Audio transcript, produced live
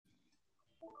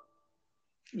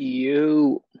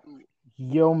You,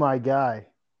 Yo, my guy.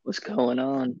 what's going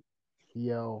on?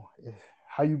 Yo,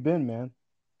 how you been, man?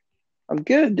 I'm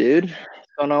good, dude. What's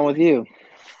going on with you?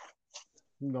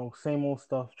 Same old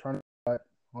stuff, trying to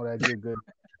all that good.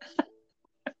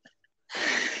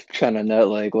 Trying to nut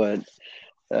like what?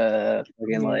 I Fucking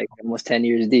mean, like almost 10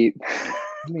 years deep.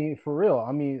 for real.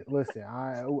 Listen,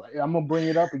 I'm gonna bring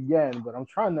it up again, but I'm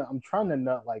trying to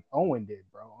nut like Owen did,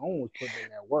 bro. Owen was putting in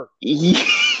that work.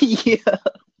 Yeah,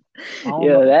 I don't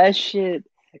yeah, know, that shit.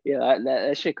 Yeah,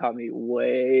 that shit caught me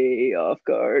way off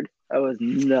guard. I was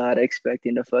not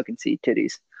expecting to fucking see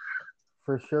titties.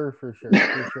 for sure.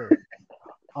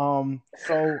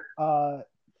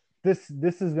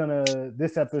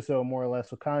 This episode more or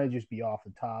less will kind of just be off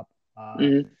the top.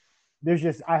 Hmm.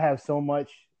 I have so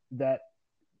much that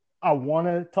I want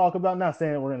to talk about. Not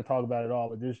saying that we're going to talk about it all,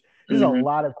 but there's a Hmm.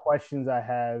 lot of questions I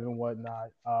have and whatnot.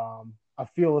 I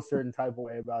feel a certain type of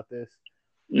way about this.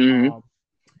 Hmm. Um,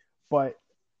 but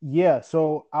yeah,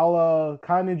 so I'll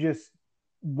kind of just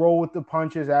roll with the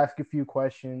punches, ask a few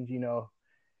questions,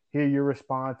 hear your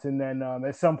response, and then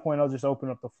at some point I'll just open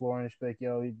up the floor and just be like,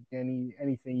 yo,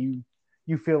 anything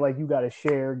you feel like you got to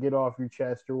share, get off your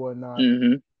chest or whatnot.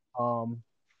 Hmm. Um,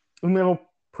 and then we'll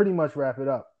pretty much wrap it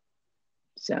up.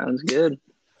 Sounds good.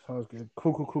 Sounds good.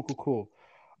 Cool.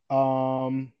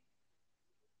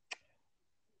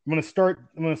 I'm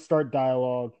gonna start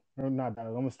dialogue or not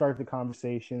dialogue. I'm gonna start the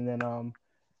conversation, then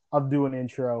I'll do an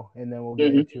intro and then we'll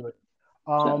get Hmm. into it.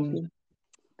 Sounds Um, good.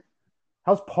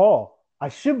 how's Paul? I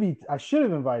should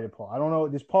have invited Paul. I don't know.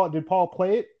 Did Paul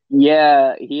play it?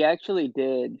 Yeah, he actually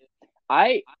did.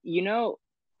 I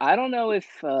don't know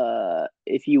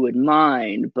if you would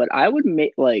mind, but I would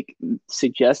make like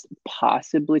suggest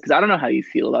possibly because I don't know how you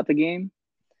feel about the game,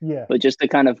 Yeah. but just to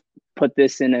kind of put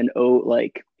this in an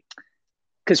like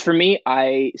because for me,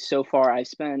 I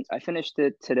finished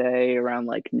it today around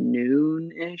like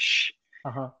noon-ish,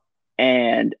 Uh-huh.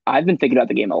 and I've been thinking about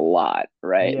the game a lot,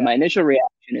 right? Yeah. My initial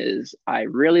reaction is I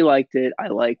really liked it. I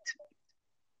liked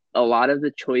a lot of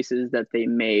the choices that they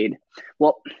made.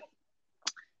 Well,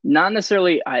 not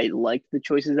necessarily I liked the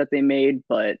choices that they made,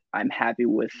 but I'm happy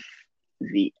with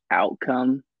the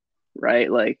outcome, right?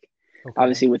 Like Okay.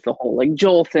 obviously with the whole like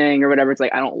Joel thing or whatever, it's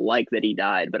like I don't like that he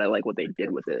died, but I like what they For did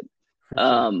sure. with it. For sure.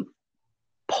 Um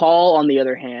Paul, on the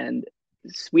other hand,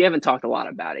 we haven't talked a lot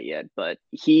about it yet, but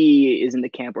he is in the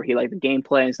camp where he liked the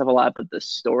gameplay and stuff a lot, but the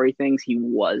story things he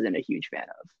wasn't a huge fan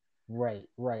Right.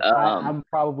 Right. of. I'm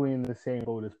probably in the same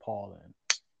boat as Paul then.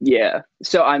 Yeah.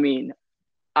 So I mean,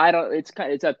 I don't.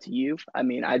 It's up to you. I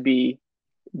mean, I'd be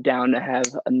down to have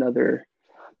another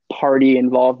party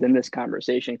involved in this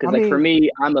conversation I because like for mean,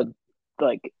 me I'm a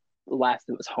like last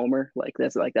it was Homer, like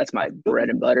that's I my feel bread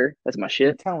you. and butter, that's my You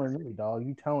shit. telling me, dog.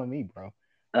 You telling me, bro.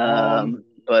 Um,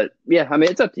 But yeah, I mean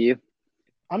it's up to you.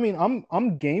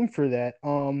 I'm game for that.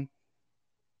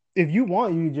 If you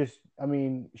want, you just,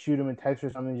 shoot him a text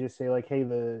or something. Just say like, hey,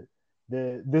 the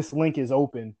this link is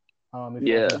open. If you want to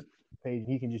Yeah, join the page,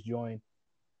 he can just join.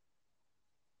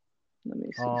 let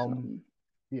me see Um, something.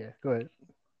 yeah, go ahead.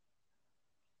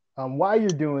 While you're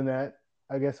doing that,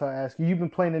 I guess I'll ask you. You've been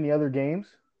playing any other games?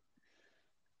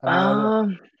 I mean, other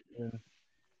um than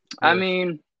I this,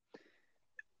 mean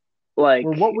or like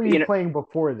what were you you know playing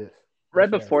before this? I right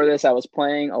should ask. before this I was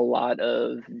playing a lot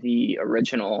of the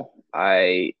original. I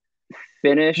You were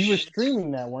finished.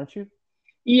 streaming that, weren't you?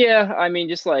 Yeah, I mean,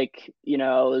 just like,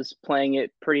 I was playing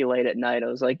it pretty late at night. I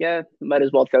was like, yeah, might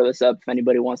as well throw this up if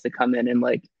anybody wants to come in and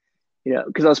like,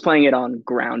 because I was playing it on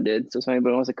grounded. So if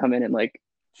anybody wants to come in and like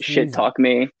shit Jesus. talk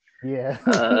me, Yeah.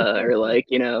 or like,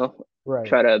 Right.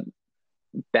 try to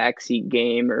backseat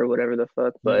game or whatever the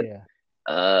fuck. But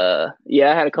Yeah.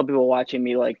 yeah, I had a couple people watching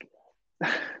me like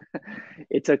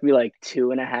it took me like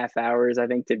 2.5 hours, I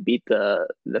think, to beat the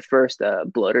first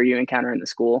bloater you encounter in the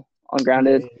school on Yeah.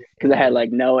 grounded Yeah. because I Yeah. had Yeah.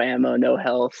 like no ammo, no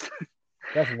health.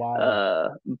 That's wild. Uh,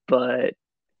 but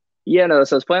yeah, no.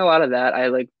 So I was playing a lot of that. I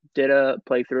like did a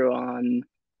playthrough on,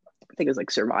 I think it was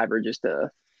like Survivor, just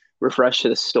to refresh to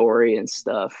the story and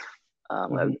stuff.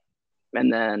 Hmm.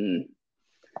 And then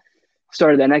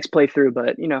started that next playthrough.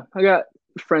 But I got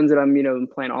friends that I'm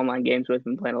playing online games with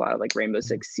and playing a lot of like Rainbow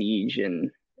Six Siege and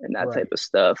that type Right. of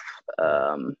stuff.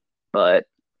 Right. But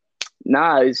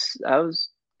nah, I was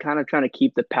kind of trying to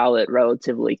keep the palate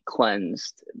relatively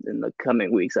cleansed in the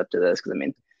coming weeks up to this because I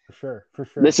mean For sure. For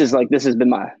this sure. is like this has been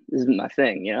my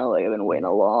thing, like I've been waiting Yeah.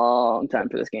 a long So time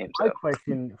for this game. my So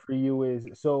question for you is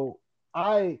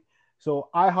I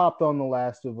I hopped on The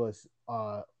Last of Us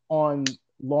on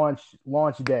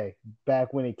launch day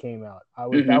back when it came out. That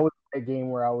hmm. was a game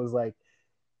where I was like,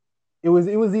 it was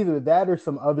either that or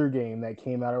some other game that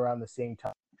came out around the same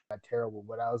time. Not terrible,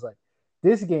 but I was like,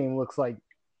 this game looks like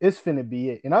it's finna be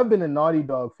it. And I've been a Naughty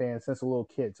Dog fan since a little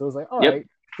kid, so it was like, all Yep. right,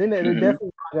 then they're Hmm.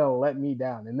 definitely not gonna let me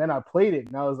down. And then I played it,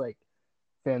 and I was like,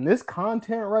 fam, this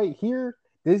content right here,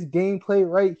 this gameplay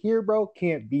right here, bro,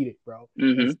 can't beat it, bro.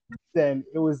 And Hmm. then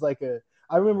it was like a.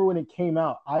 I remember when it came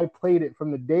out, I played it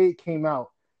from the day it came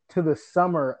out to the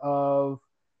summer of.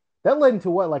 That led into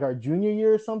what, like our junior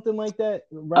year or something like that,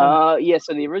 around. Yeah,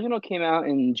 so the original came out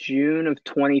in June of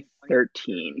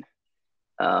 2013.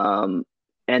 Um,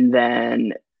 and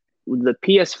then the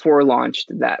PS4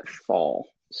 launched that fall.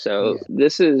 So Yeah,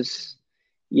 this is,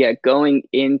 yeah, going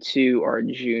into our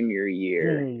junior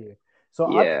year. junior year. So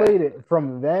I Yeah. played it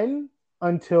from then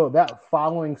until that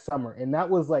following summer, and that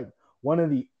was like one of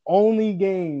the only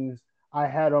games I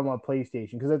had on my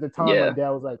PlayStation. Because at the time, my Yeah. dad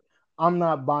was like, "I'm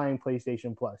not buying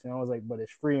PlayStation Plus," and I was like, "But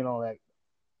it's free and all Yeah, that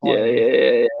good yeah, stuff." yeah,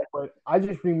 yeah. But I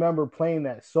just remember playing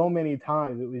that so many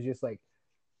times. It was just like,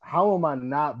 how am I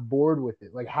not bored with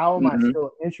it? Like, how am I Hmm.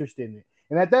 still interested in it?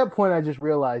 And at that point, I just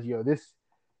realized, yo, this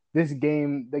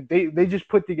game, like they just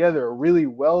put together a really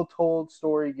well told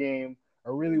story game,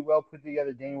 a really well put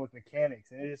together game with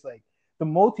mechanics, and it's just like the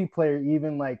multiplayer.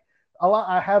 Even like a lot,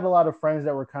 I have a lot of friends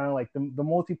that were kind of like the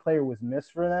multiplayer was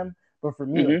missed for them, but for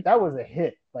me, Hmm. like that was a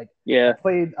hit. Like Yeah,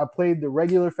 I played the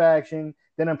regular faction,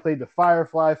 then I played the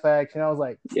Firefly faction. I was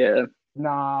like, yeah.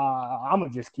 nah, I'm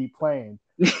gonna just keep playing.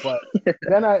 But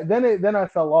then I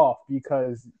fell off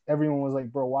because everyone was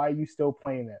like, bro, why are you still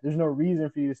playing that? There's no reason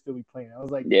for you to still be playing. I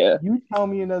was like, Yeah, you tell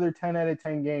me another 10 out of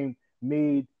 10 game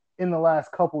made in the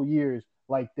last couple years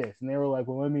like this. And they were like,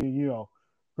 well, let me,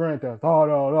 Grand Theft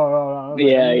Auto, no. I was like,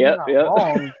 I yeah, mean, you're yep, not yep.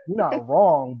 wrong. You're not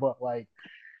wrong, but like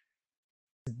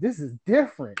this is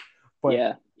different. But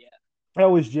Yeah, that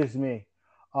was just me.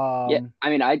 yeah. I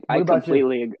mean, What about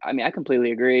you? I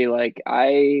completely agree. Like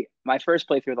my first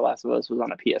playthrough of The Last of Us was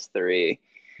on a PS3.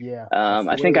 Yeah, I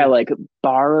I think I swear. like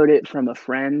borrowed it from a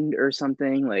friend or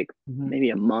something, like Mhm. maybe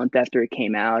a month after it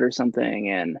came out or something,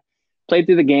 and played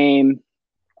through the game.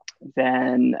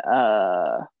 Then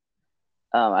I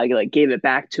like gave it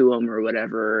back to him or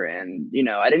whatever, and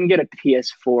I didn't get a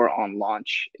PS4 on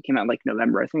launch. It came out like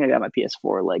November. I think I got my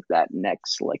PS4 like that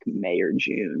next like May or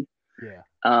June. Yeah.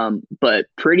 But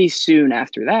pretty soon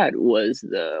after that was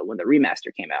the when the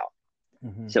remaster came out.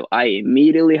 Hmm. So I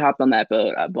immediately hopped on that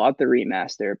boat. I bought the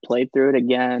remaster, played through it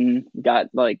again, got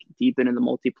like deep into the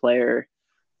multiplayer,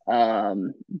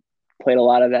 um, played a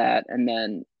lot of that, and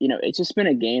then it's just been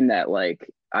a game that like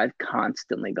I've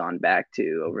constantly gone back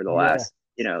to over the Yeah, last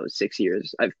 6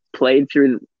 years. I've played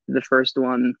through the first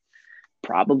one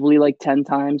probably like 10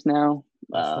 times now,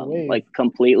 that's the wave. like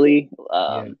completely.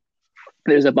 Yeah.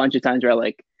 There's a bunch of times where I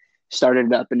like started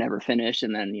it up and never finished,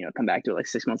 and then come back to it like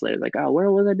 6 months later, like, oh,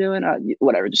 where was I doing?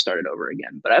 Whatever, just started over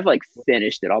again. But I've like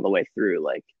finished it all the way through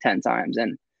like 10 times,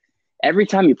 and every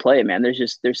time you play it, man,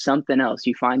 there's something else.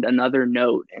 You find another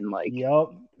note, and like Yep.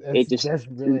 it just That's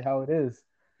really how it is.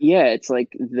 yeah, it's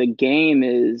like the game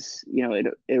is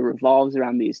it revolves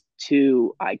around these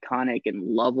two iconic and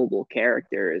lovable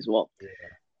characters. Yeah.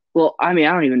 Well, I mean,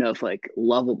 I don't even know if like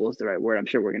lovable is the right word. I'm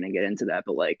sure we're gonna get into that,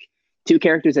 but like two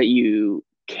characters that you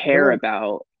They're care like,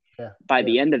 about yeah, by yeah.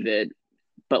 the end of it,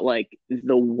 but like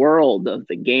the world of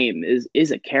the game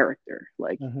is a character.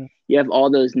 Like Hmm. you have all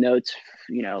those notes,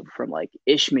 from like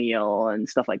Ishmael and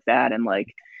stuff like that, and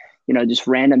like just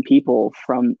random people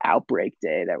from Outbreak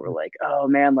Day that were like, oh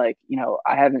man, like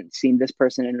I haven't seen this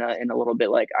person in a little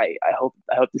bit. Like I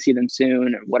hope to see them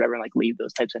soon or whatever. And like leave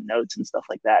those types of notes and stuff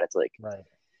like that. It's like Right.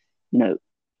 you know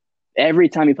every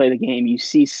time you play the game, you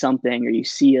see something or you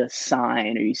see a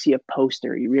sign or you see a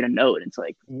poster, or you read a note. It's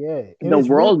like Yeah. And the it's really,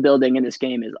 world building in this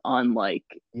game is unlike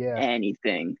yeah.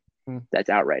 anything Mm. that's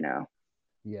out right now.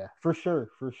 Yeah, for sure.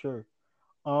 For sure.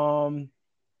 Um,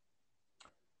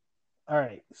 all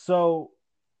right. So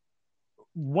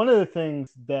one of the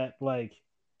things that like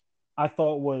I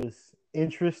thought was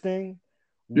interesting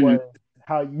was Mm-hmm.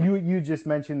 how you just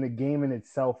mentioned the game in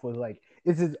itself was like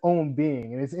it's its own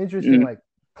being, and it's interesting Mm-hmm. like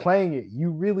playing it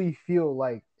you really feel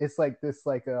like it's like this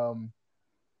like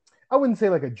I wouldn't say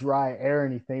like a dry air or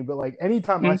anything, but like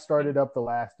anytime I started up The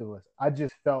Last of Us, I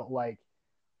just felt like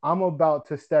I'm about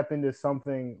to step into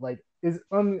something like is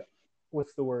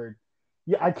what's the word?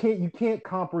 Yeah, you can't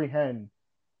comprehend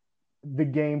the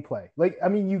gameplay. Like I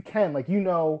mean you can like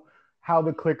how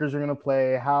the clickers are gonna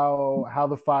play, how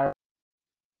the fire at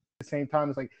the same time.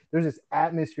 It's like there's this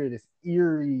atmosphere, this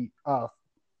eerie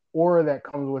aura that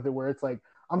comes with it where it's like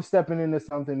I'm stepping into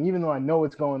something, even though I know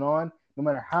what's going on, no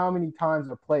matter how many times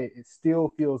I play it, it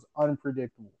still feels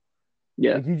unpredictable.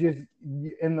 Yeah. Like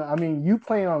I mean, you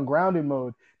playing on grounded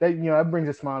mode, that that brings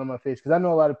a smile on my face because I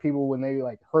know a lot of people when they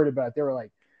like heard about it, they were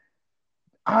like,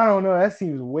 I don't know, that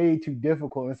seems way too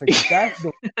difficult. And it's like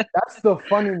that's the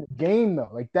fun in the game though.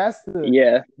 Like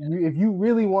Yeah. if you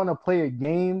really want to play a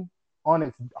game on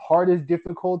its hardest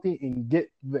difficulty and get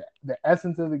the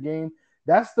essence of the game,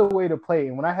 that's the way to play.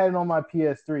 And when I had it on my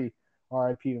PS3,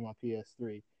 RIP to my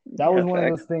PS3, that was Yeah. one of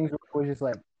Facts. those things where it was just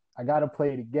like I gotta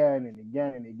play it again and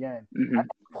again and again. I Hmm.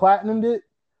 platinumed it.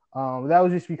 That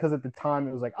was just because at the time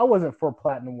it was like I wasn't for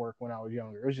platinum work when I was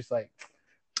younger. It was just like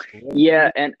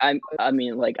Yeah, and I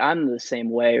mean like I'm the same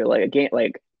way. Like a game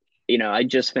like I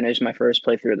just finished my first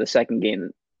playthrough of the second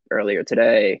game earlier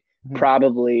today. Mhm.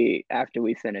 Probably after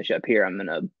we finish up here, I'm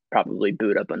gonna probably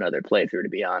boot up another playthrough to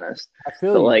be honest. I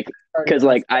feel But you. like, because I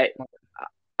like started,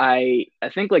 I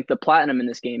think like the platinum in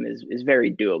this game is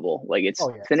very doable. Like it's oh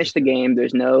yeah, for finish the sure. game.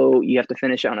 There's no you have to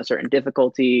finish on a certain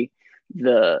difficulty.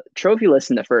 The trophy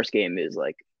list in the first game is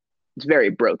like it's very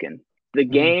broken. The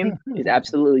game is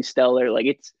absolutely stellar.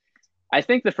 Like I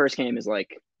think the first game is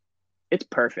like it's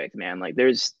perfect, man. Like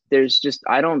there's just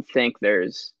I don't think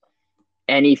there's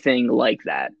anything like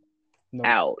that No.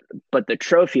 out. But the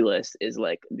trophy list is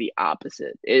like the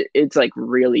opposite. It's like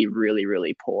really, really,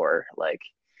 really poor. Like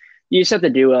you just have to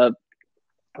do a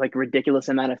like ridiculous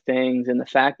amount of things, and the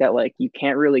fact that like you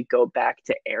can't really go back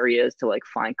to areas to like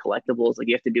find collectibles. Like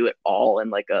you have to do it all in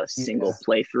like a Yeah. single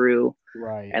playthrough.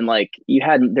 Right. And like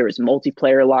there was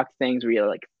multiplayer locked things where you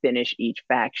like finish each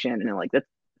faction, and like that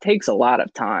takes a lot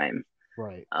of time.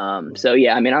 Right. So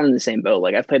yeah, I mean, I'm in the same boat.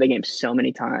 Like I've played the game so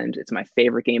many times. It's my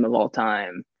favorite game of all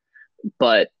time,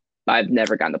 but I've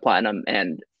never gotten the platinum,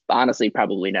 and honestly,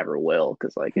 probably never will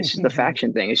because like it's just the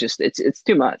faction thing. It's just it's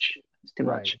too much. It's too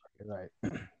Right. much. Right.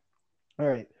 All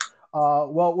right.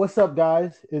 Well, what's up,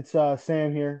 guys? It's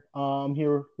Sam here. I'm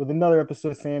here with another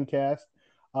episode of Samcast.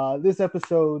 This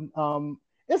episode,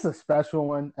 it's a special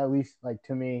one, at least like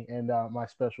to me and my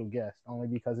special guest, only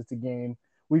because it's a game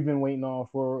we've been waiting on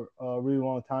for a really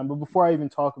long time. But before I even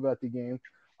talk about the game,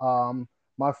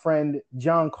 my friend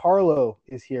John Carlo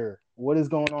is here. What is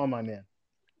going on, my man?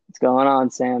 What's going on,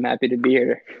 Sam? Happy to be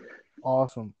here.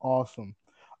 Awesome, awesome.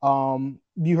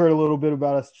 You heard a little bit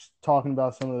about us talking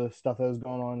about some of the stuff that was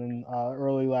going on in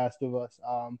early Last of Us.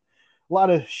 A lot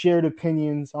of shared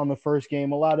opinions on the first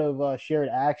game, a lot of shared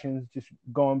actions, just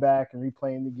going back and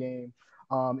replaying the game.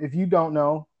 If you don't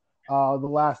know, The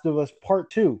Last of Us Part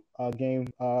Two game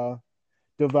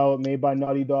developed made by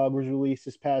Naughty Dog was released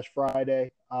this past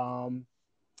Friday.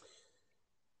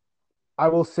 I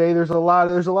will say there's a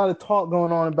lot of talk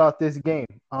going on about this game.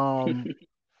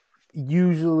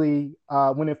 Usually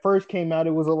when it first came out,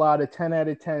 it was a lot of 10 out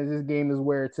of 10. This game is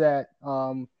where it's at.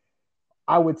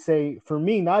 I would say for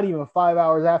me, not even 5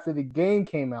 hours after the game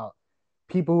came out,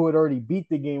 people who had already beat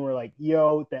the game were like,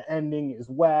 yo, the ending is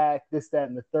whack, this, that,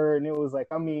 and the third. And it was like,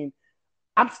 I mean,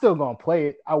 I'm still going to play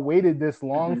it. I waited this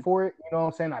long Hmm. for it. You know what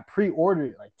I'm saying? I pre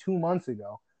ordered it like 2 months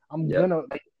ago. I'm Yep. going to,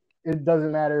 like, it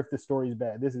doesn't matter if the story's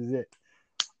bad. This is it.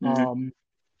 Hmm. Um,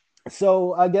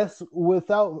 so I guess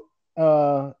without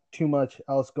too much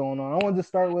else going on, I wanted to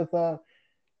start with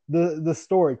the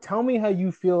story. Tell me how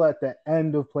you feel at the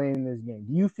end of playing this game.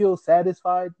 Do you feel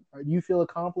satisfied? Or do you feel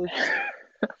accomplished?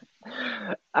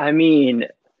 I mean,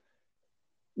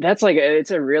 that's like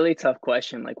it's a really tough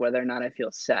question, like whether or not I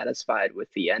feel satisfied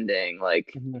with the ending.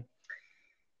 Like, Mhm.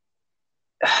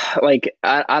 like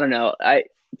I don't know. I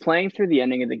playing through the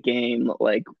ending of the game,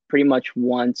 like pretty much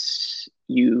once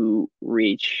you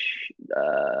reach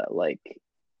like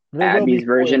There will be Abby's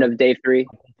version spoilers of day three.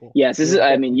 for people. Yes, this There's is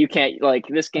I mean, definitely you can't like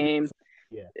this game,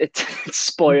 yeah. it's You,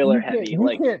 spoiler you can't heavy. you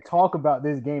Like can't talk about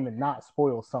this game and not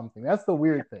spoil something. That's the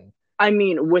weird thing. I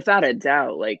mean, without a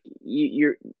doubt, like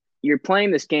you're playing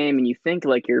this game and you think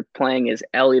like you're playing as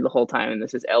Ellie the whole time, and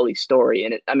this is Ellie's story,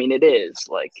 and I mean, it is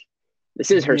like this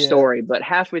is her Yeah, story, but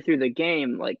halfway through the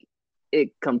game, like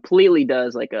it completely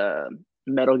does like a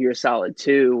Metal Gear Solid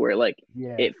 2, where like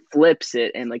yeah, it flips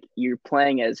it, and like you're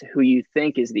playing as who you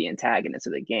think is the antagonist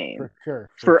of the game for sure,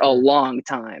 for for a sure, long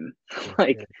time, for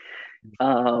like sure.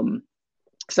 um.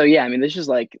 So yeah, I mean, this is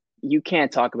like you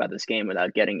can't talk about this game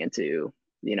without getting into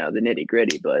the nitty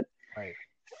gritty, but Right.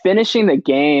 finishing the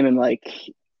game and like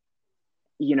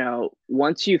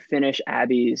once you finish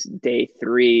Abby's day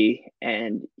three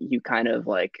and you kind of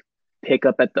like pick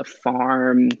up at the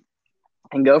farm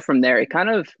and go from there, it kind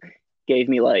of gave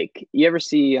me like you ever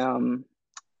see the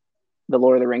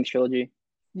Lord of the Rings trilogy?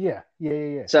 Yeah, yeah,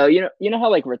 yeah, So you know how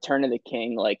like Return of the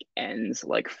King like ends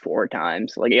like four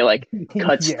times, like it like yeah.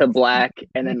 cuts to Yes. black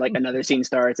and then like another scene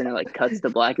starts and it like cuts to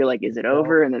black. You're like, is it Yep.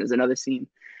 over? And then there's another scene.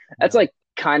 That's Yep. like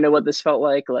kind of what this felt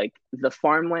like. Like the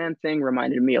farmland thing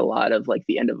reminded me a lot of like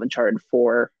the end of Uncharted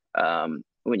 4,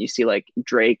 when you see like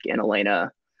Drake and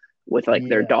Elena with like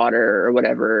their Yeah. daughter or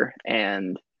whatever,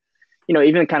 and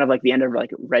even kind of like the end of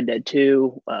like Red Dead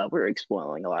 2. We're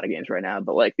spoiling a lot of games right now,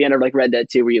 but like the end of like Red Dead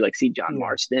 2 where you like see John Yeah.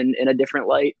 Marston in a different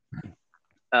light.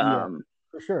 Yeah. Um,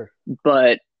 For sure.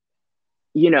 but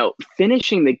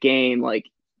finishing the game, like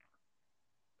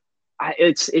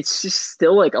it's just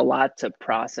still like a lot to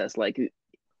process. Like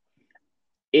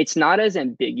it's not as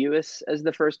ambiguous as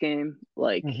the first game.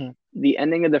 Like Mm-hmm. the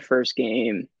ending of the first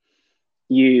game,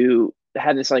 you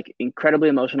have this like incredibly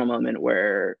emotional moment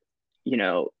where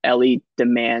Ellie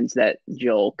demands that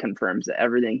Joel confirms that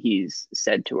everything he's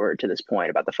said to her to this point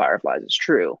about the Fireflies is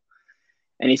true.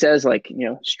 And he says, like,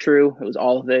 it's true. It was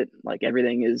all of it. Like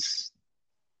everything is,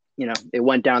 it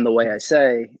went down the way I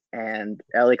say. And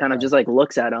Ellie kind of Right. just like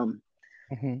looks at him,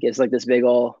 Mm-hmm. gives like this big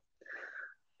ol'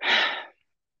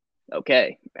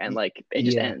 okay, and like it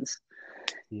just Yeah. ends.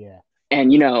 Yeah.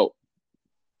 And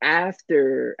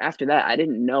after that, I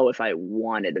didn't know if I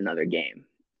wanted another game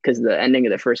because the ending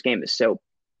of the first game is so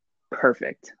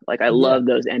perfect. Like I Yeah. love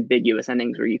those ambiguous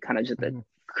endings where you kind of just Mm-hmm.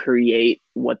 create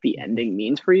what the Mm-hmm. ending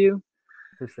means for you.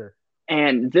 For sure.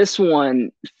 And this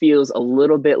one feels a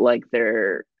little bit like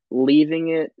they're leaving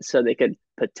it so they could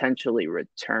potentially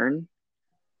return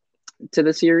to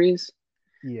the series.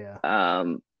 Yeah.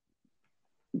 Um,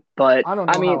 but I don't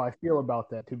I know how mean, I feel about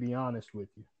that, to be honest with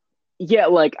you. yeah,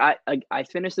 like I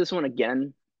finished this one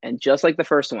again, and just like the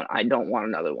first one, I don't want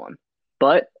another one.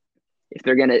 But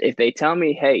if they tell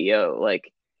me, hey, yo,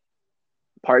 like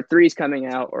part three is coming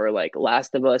out, or like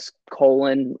Last of Us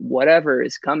colon whatever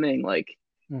is coming, like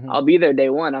Mm-hmm. I'll be there day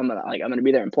one. I'm gonna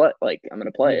be there and play, like I'm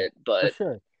gonna play Yeah. it. For But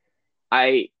sure.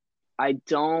 I I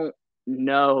don't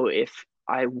know if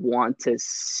I want to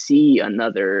see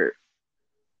another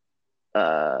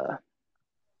uh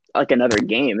like another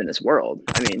game in this world.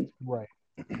 I mean, Right.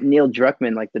 Neil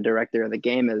Druckmann, like the director of the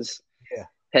game, Yeah.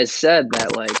 has said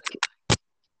that like,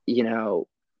 you know,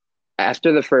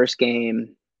 after the first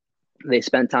game, they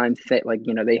spent time like,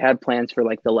 they had plans for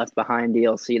like the Left Behind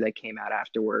DLC that came out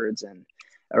afterwards, and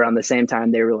around the same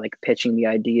time they were like pitching the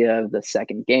idea of the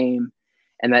second game,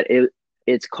 and that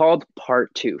it's called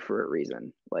part two for a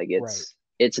reason. Like Right.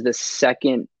 it's the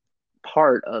second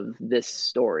part of this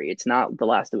story. It's not The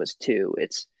Last of Us 2.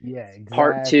 It's Yeah.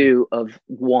 part Exactly. two of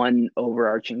one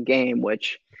overarching game,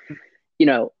 which,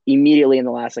 immediately in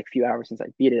the last like few hours since I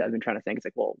beat it, I've been trying to think. It's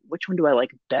like, well, which one do I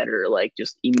like better? Like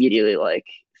just immediately like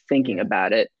thinking Yeah.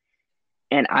 about it.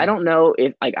 And I Yeah. don't know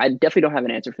if like I definitely don't have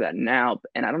an answer for that now,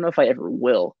 and I don't know if I ever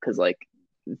will, because like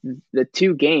the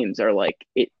two games are like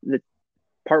the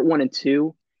part one and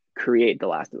two create The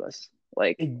Last of Us.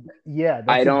 Like Yeah. I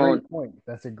That's a don't great point.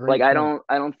 That's a like great point.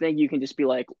 I don't think you can just be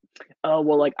oh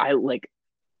well,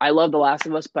 I love The Last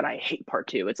of Us, but I hate part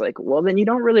two. It's like, well, then you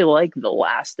don't really like The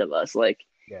Last of Us. Like,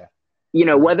 Yeah.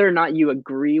 Yeah. whether or not you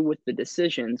agree with the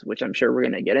decisions, which I'm sure we're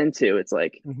going to get into, it's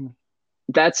like Mm-hmm.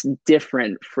 that's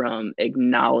different from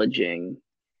acknowledging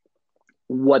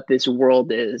what this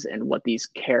world is and what these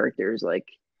characters like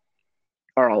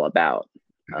are all about.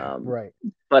 Um, Right.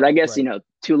 but I guess, Right.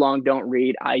 too long don't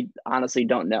read. I honestly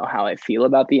don't know how I feel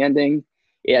about the ending.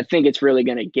 Yeah, I think it's really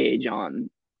going to gauge on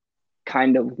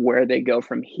kind of where they go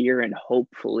from here, and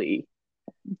hopefully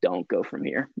don't go from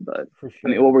here. But For I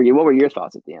mean, sure. what were your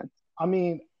thoughts at the end? I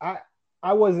mean,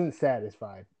 I wasn't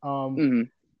satisfied. Mm-hmm.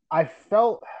 I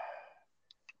felt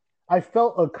I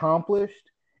felt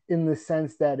accomplished in the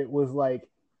sense that it was like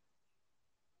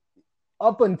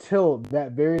up until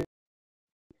that very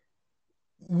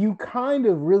you kind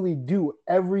of really do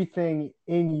everything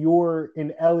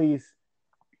in Ellie's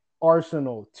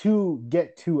arsenal to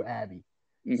get to Abby.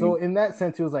 Mm-hmm. So in that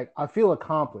sense, it was like I feel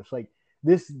accomplished. Like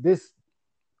this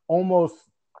almost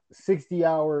 60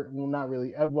 hour, well, not really,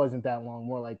 it wasn't that long,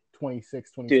 more like 26,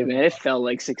 Dude, 27. man, it felt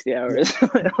like 60 Yeah. hours.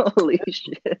 Holy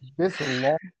shit. This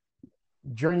long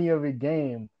journey of a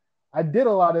game, I did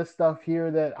a lot of stuff here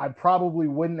that I probably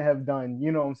wouldn't have done,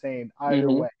 you know what I'm saying, either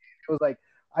Mm-hmm. way. It was like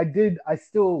I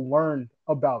still learned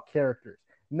about characters.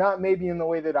 Not maybe in the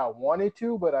way that I wanted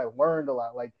to, but I learned a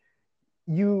lot. Like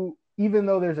even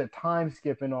though there's a time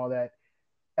skip and all that,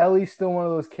 Ellie's still one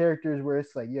of those characters where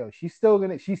it's like, yo, she's still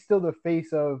the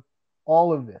face of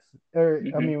all of this. Or I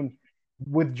Mm-hmm. mean,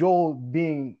 with Joel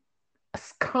being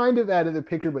kind of out of the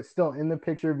picture, but still in the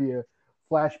picture via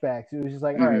flashbacks, it was just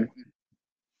like, all Mm-hmm. right,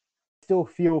 still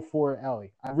feel for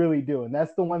Ellie. I really do. And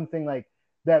that's the one thing like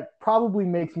that probably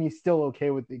makes me still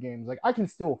okay with the games. Like I can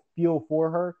still feel for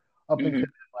her up Mm-hmm. until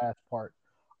the last part.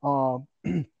 Um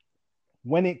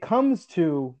when it comes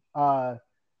to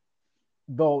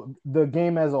though the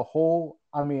game as a whole,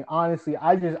 I mean, honestly,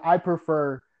 I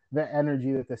prefer the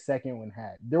energy that the second one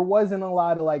had. There wasn't a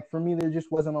lot of like for me, there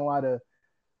just wasn't a lot of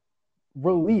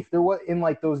relief. There was in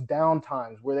like those down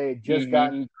times where they had just Hmm.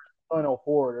 gotten on a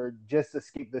horde or just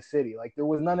escaped the city. Like there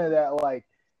was none of that like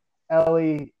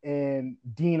Ellie and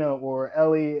Dina or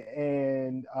Ellie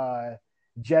and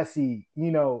Jesse,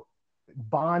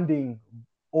 bonding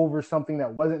over something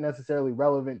that wasn't necessarily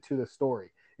relevant to the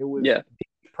story. It was Yeah.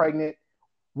 pregnant.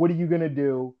 What are you gonna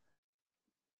do?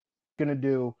 Gonna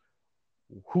do?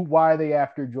 Who? Why are they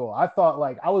after Joel? I thought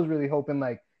like I was really hoping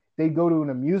like they'd go to an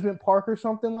amusement park or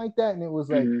something like that, and it was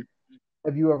like, Hmm.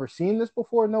 have you ever seen this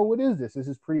before? No, what is this? This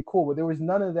is pretty cool. But there was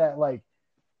none of that like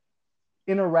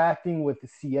interacting with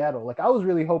Seattle. Like I was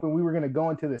really hoping we were gonna go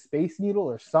into the Space Needle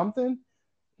or something.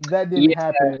 That didn't Yeah.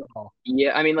 happen at all.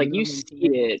 Yeah. I mean, You like know you what I'm see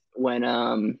saying? it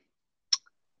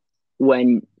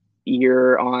when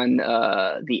you're on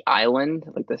the island,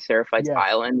 like the Seraphites Yes,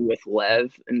 island with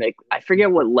Lev, and like I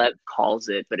forget what Lev calls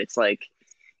it, but it's like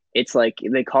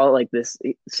they call it like this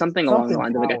something along the something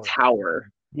lines of like a tower.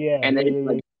 tower. Yeah, And yeah, then it's yeah,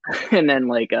 like yeah, and then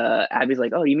like Abby's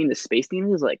like, "Oh, you mean the space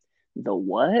demon?" Is like, "The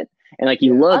what?" And like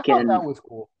you yeah. I look thought and that was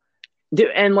cool.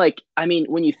 dude, and like I mean,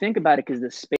 when you think about it, because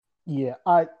the space, Yeah,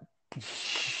 I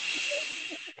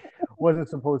wasn't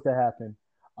supposed to happen.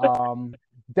 Um,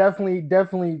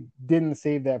 definitely didn't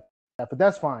save that, but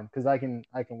that's fine because I can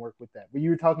work with that. But you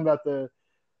were talking about the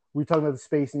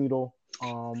Space Needle.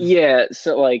 yeah.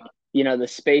 So like the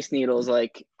Space Needle's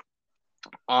like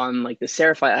on like the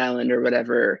Seraphite Island or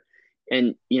whatever.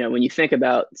 And when you think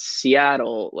about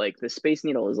Seattle, like the Space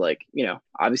Needle is like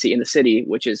obviously in the city,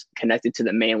 which is connected to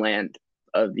the mainland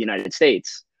of the United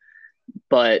States,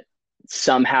 but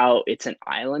somehow it's an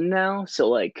island now. So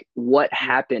like what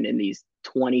Yeah, happened in these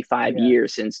 25 yeah,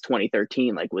 years since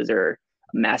 2013? Like was there a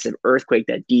massive earthquake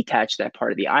that detached that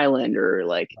part of the island, or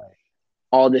like right.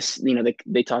 all this,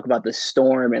 they talk about the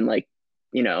storm, and like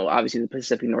obviously the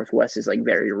Pacific Northwest is like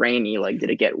very rainy. Like did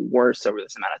it get worse over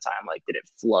this amount of time? Like did it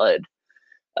flood?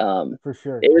 um For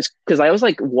sure. it was because I was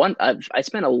like I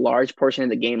spent a large portion of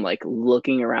the game like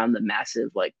looking around the massive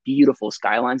like beautiful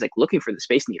skylines, like looking for the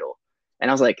Space Needle.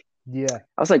 And Yeah,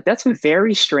 I was like, that's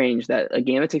very strange that a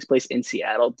game that takes place in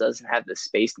Seattle doesn't have the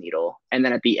Space Needle. And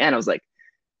then at the end, I was like,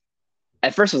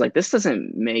 at first, I was like, this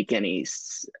doesn't make any.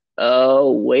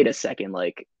 Oh, wait a second.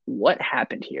 Like, what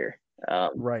happened here?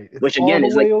 right. It's Which all again the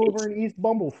is like, way over it's in East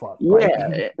Bumblefuck. Like,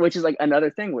 yeah, which is like another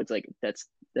thing where it's like,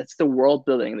 that's the world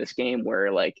building in this game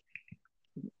where like,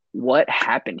 what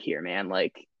happened here, man?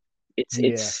 Like,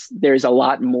 yeah. there's a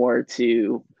lot more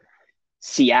to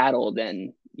Seattle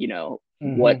than,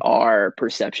 what Hmm. our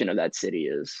perception of that city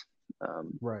is.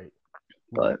 Um, Right,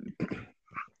 but right.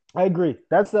 I agree.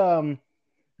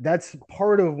 That's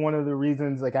part of one of the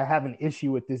reasons like I have an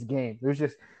issue with this game. There's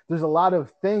a lot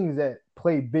of things that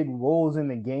play big roles in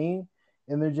the game,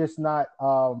 and they're just not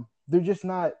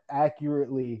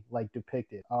accurately like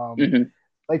depicted. mhm,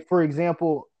 Like for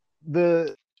example,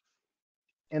 the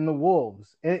and the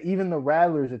wolves, and even the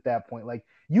rattlers at that point, like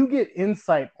you get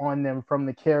insight on them from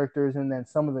the characters and then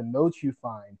some of the notes you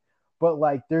find, but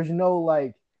like there's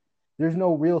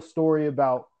no real story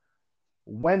about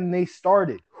when they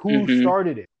started, who mhm,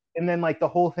 started it, and then like the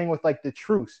whole thing with like the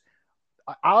truce.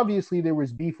 Obviously, there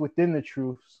was beef within the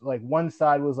truce. Like one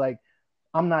side was like,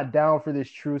 "I'm not down for this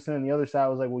truce," and then the other side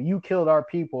was like, "Well, you killed our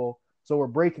people, so we're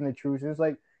breaking the truce." And it's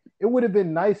like it would have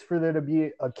been nice for there to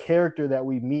be a character that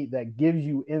we meet that gives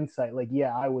you insight. Like,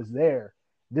 yeah, I was there.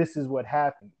 This is what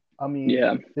happened. I mean,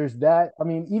 yeah, there's that. I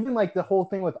mean, even like the whole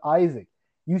thing with Isaac.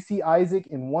 You see Isaac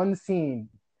in one scene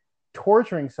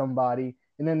torturing somebody,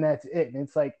 and then that's it. And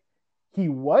it's like he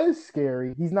was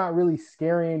scary. He's not really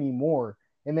scary anymore.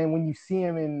 And then when you see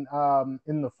him in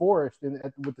the forest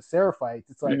with the Seraphites,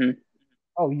 it's like, mhm,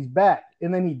 oh, he's back.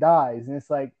 And then he dies, and it's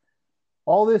like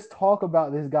all this talk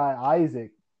about this guy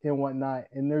Isaac and whatnot,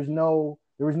 and there was no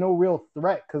real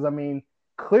threat because I mean,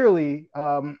 clearly,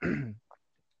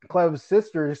 Clev's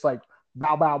sister just like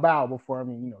bow bow bow before I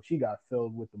mean, she got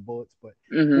filled with the bullets, but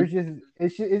mhm,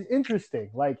 it's interesting.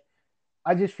 Like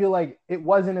I just feel like it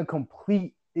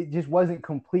just wasn't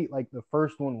complete like the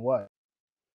first one was.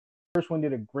 The first one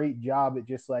did a great job at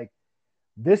just like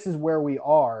this is where we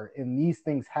are and these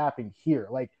things happen here.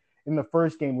 Like in the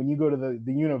first game when you go to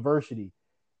the university,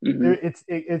 there mhm,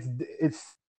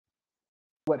 it's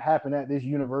what happened at this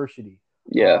university.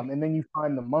 yeah, And then you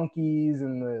find the monkeys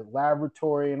and the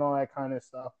laboratory and all that kind of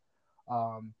stuff.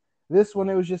 Um, this one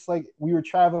it was just like we were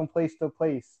traveling place to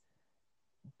place,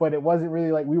 but it wasn't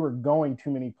really like we were going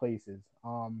too many places.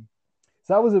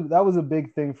 So that was a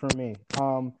big thing for me.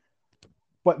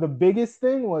 But the biggest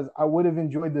thing was I would have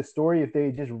enjoyed the story if they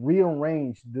had just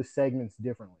rearranged the segments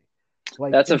differently.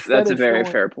 Like instead That's a of very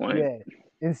showing, fair point. yeah,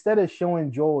 instead of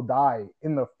showing Joel die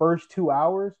in the first 2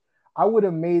 hours, I would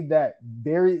have made that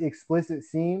very explicit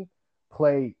scene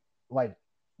play like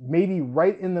maybe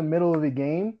right in the middle of the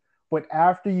game, but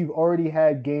after you've already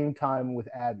had game time with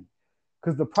Abby.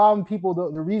 Because the problem people,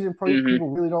 the reason Hmm. people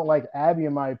really don't like Abby,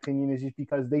 in my opinion, is just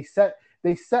because they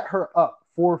set her up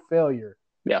for failure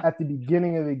Yeah. at the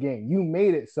beginning of the game. You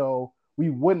made it so we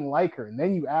wouldn't like her, and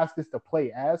then you asked us to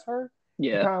play as her. It's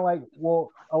Yeah. kind of like,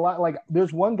 well, a lot like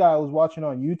there's one guy I was watching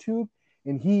on YouTube,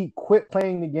 and he quit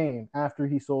playing the game after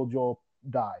he saw Joel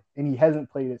die, and he hasn't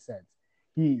played it since.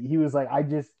 He was like, I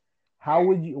just, how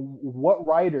would you? What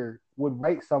writer would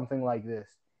write something like this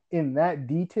in that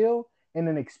detail, and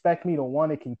then expect me to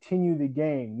want to continue the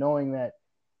game, knowing that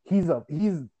he's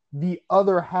the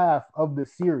other half of the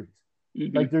series.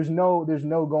 Hmm. Like there's no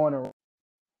going around.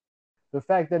 The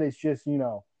fact that it's just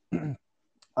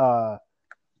uh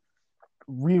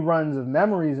reruns of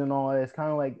memories and all that, it's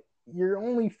kind of like you're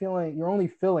only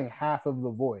filling half of the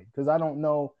void because I don't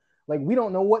know, like we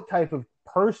don't know what type of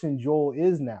person Joel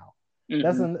is now. Hmm.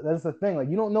 That's the thing. Like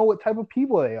you don't know what type of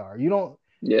people they are. You don't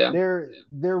Yeah.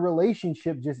 their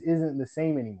relationship just isn't the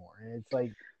same anymore. And it's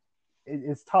like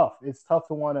it's tough. It's tough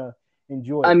to want to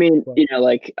enjoy I it. mean,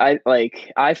 But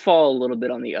I fall a little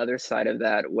bit on the other side of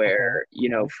that okay, where,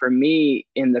 okay. for me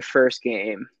in the first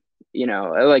game,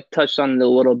 I like touched on it a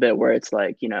little bit where it's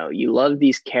like, you love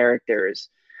these characters,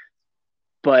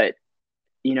 but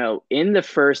in the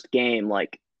first game,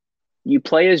 like you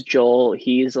play as Joel,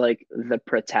 he's like the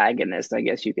protagonist, I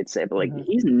guess you could say, but like Mm-hmm.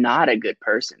 he's not a good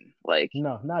person. Like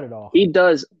No, not at all. he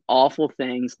does awful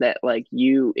things that like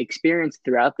you experience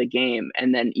throughout the game.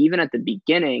 And then even at the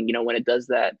beginning, when it does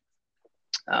that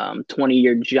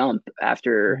 20-year jump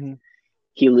after Mm-hmm.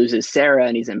 he loses Sarah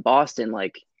and he's in Boston,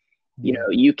 like, Yeah.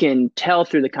 you can tell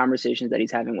through the conversations that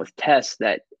he's having with Tess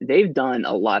that they've done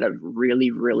a lot of really,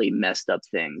 really messed up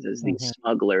things as Mm-hmm. these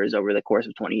smugglers over the course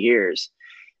of 20 years.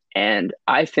 And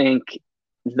I think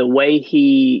the way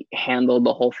he handled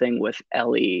the whole thing with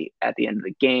Ellie at the end of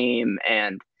the game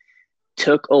and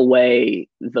took away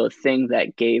the thing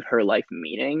that gave her life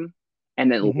meaning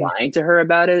and then Mm-hmm. lying to her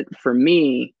about it, for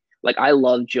me, like I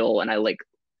love Joel and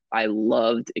I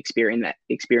loved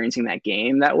experiencing that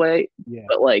game that way. Yeah.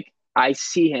 But like I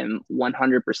see him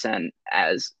 100%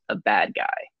 as a bad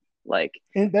guy. Like,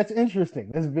 And that's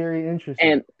interesting. That's very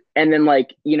interesting. and then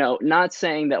like, not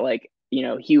saying that like,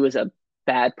 he was a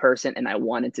bad person and I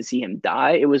wanted to see him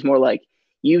die. It was more like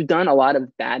you've done a lot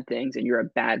of bad things and you're a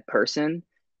bad person,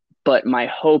 but my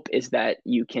hope is that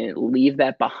you can leave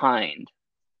that behind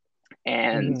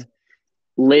and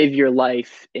Mm-hmm. live your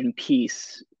life in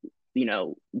peace,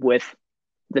 with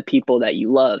the people that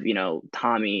you love,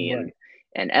 Tommy Right.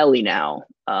 and Ellie now.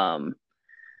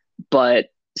 But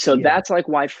so Yeah. that's like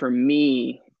why for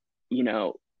me, you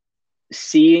know,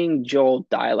 seeing Joel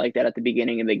die like that at the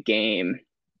beginning of the game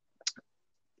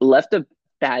left a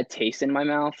bad taste in my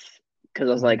mouth because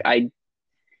I was like, Mm-hmm.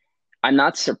 I'm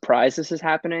not surprised this is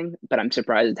happening, but I'm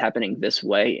surprised it's happening this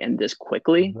way and this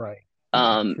quickly. Right.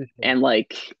 Yeah, for sure. And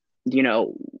like,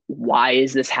 why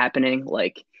is this happening?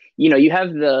 Like, you have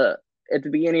at the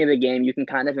beginning of the game, you can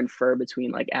kind of infer between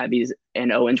like Abby's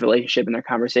and Owen's relationship and their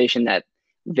conversation that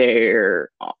they're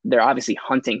obviously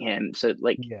hunting him. So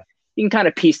like Yeah. you can kind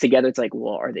of piece together. It's like,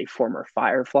 well, are they former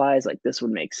Fireflies? Like this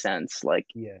would make sense. Like,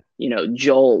 Yeah.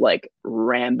 Joel like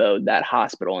Rambo'd that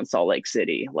hospital in Salt Lake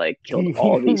City, like killed He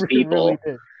all these really people.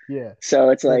 did. Yeah, So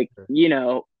it's for like,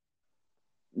 sure.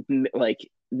 like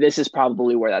this is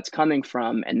probably where that's coming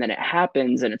from. And then it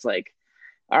happens, and it's like,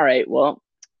 all right, well,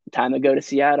 time to go to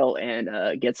Seattle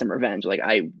and get some revenge. Like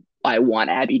I want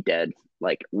Abby dead,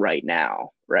 like right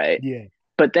now, right? Yeah.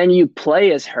 But then you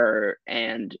play as her,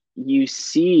 and you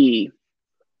see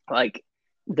like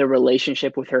the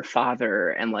relationship with her father,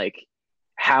 and like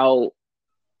how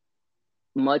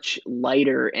much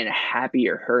lighter and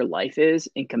happier her life is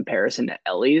in comparison to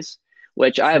Ellie's,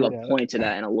 which I have True a that. point to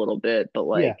that in a little bit, but Yeah,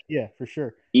 like, yeah, for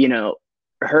sure. you know,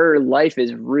 her life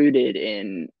is rooted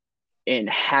in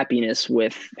happiness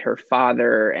with her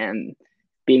father and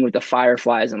being with the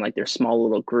Fireflies and like their small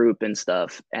little group and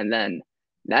stuff. And then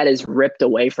that is ripped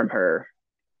away from her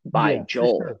by Yeah, for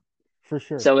Joel. sure. For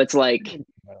sure. So it's I like, didn't think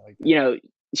about it like that.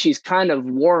 she's kind of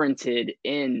warranted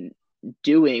in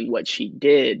doing what she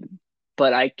did,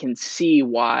 but I can see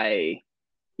why,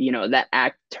 that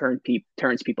act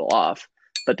turns people off.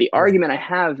 But the Right. argument I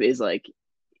have is like,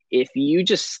 if you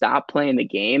just stop playing the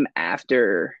game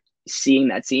after seeing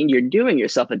that scene, you're doing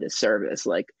yourself a disservice.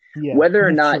 Like Yeah, whether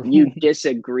or that's not true. you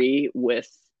disagree with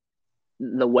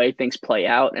the way things play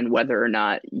out and whether or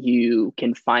not you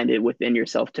can find it within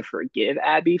yourself to forgive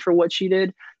Abby for what she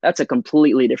did, that's a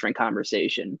completely different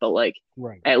conversation. But like,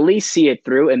 Right. at least see it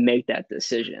through and make that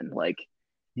decision. Like,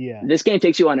 Yeah. this game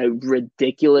takes you on a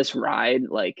ridiculous ride.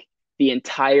 Like, the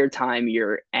entire time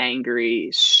you're angry,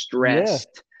 Yeah.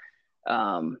 stressed.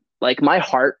 Like, my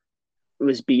heart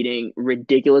was beating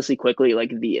ridiculously quickly, like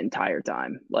the entire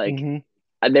time. Like,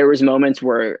 Mm-hmm. there was moments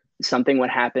where something would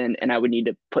happen and I would need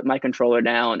to put my controller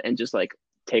down and just like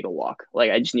take a walk. Like,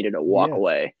 I just needed to walk Yeah.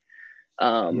 away.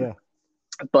 Um, Yeah.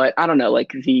 but I don't know,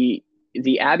 like the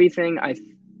Abby thing, I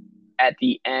at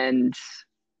the end,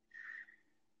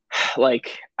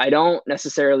 like, I don't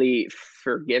necessarily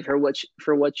forgive her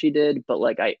for what she did, but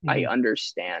like I Mm-hmm.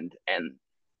 understand, and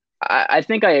I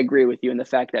think I agree with you in the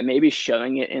fact that maybe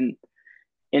showing it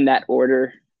in that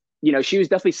order, she was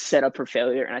definitely set up for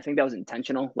failure, and I think that was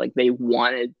intentional. Like, they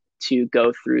wanted to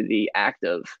go through the act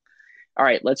of, all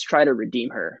right, let's try to redeem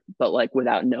her, but like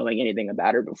without knowing anything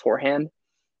about her beforehand.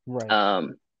 Right.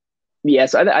 Um, yeah,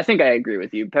 so I think I agree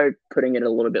with you. Putting it a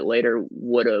little bit later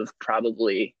would have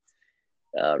probably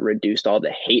reduced all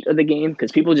the hate of the game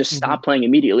because people just Mm-hmm. stop playing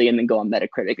immediately and then go on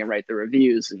Metacritic and write the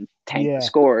reviews and tank the Yeah.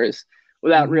 scores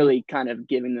without Mm-hmm. really kind of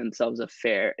giving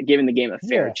the game a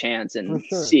fair Yeah. chance For and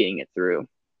sure. seeing it through.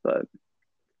 But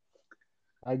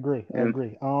I agree. I yeah,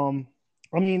 agree.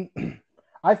 I mean,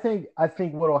 I think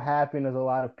what'll happen is a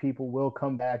lot of people will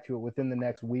come back to it within the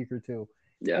next week or two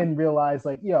yeah, and realize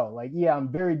like, yo, like, yeah, I'm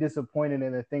very disappointed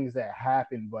in the things that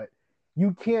happened, but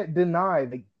you can't deny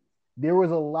that there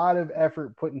was a lot of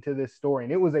effort put into this story,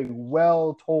 and it was a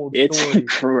well told it's story.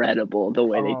 incredible the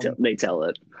way Um, they tell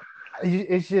it.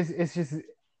 it's just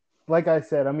like I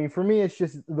said. I mean, for me, it's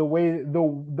just the way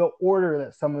the order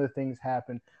that some of the things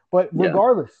happen. But Yeah.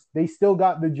 regardless, they still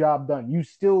got the job done. You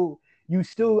still,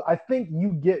 I think you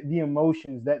get the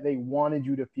emotions that they wanted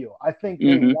you to feel. I think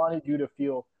they Hmm. wanted you to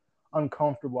feel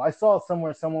uncomfortable. I saw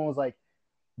somewhere someone was like,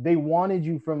 they wanted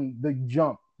you from the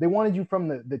jump. They wanted you from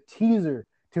the teaser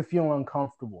to feel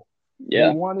uncomfortable. They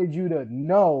Yeah. wanted you to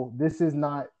know this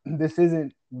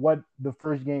isn't what the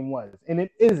first game was. And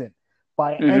it isn't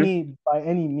by Hmm.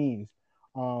 any means.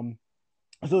 Um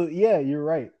so yeah, you're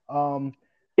right.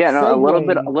 Yeah, no, a Segueing,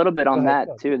 little bit go on ahead.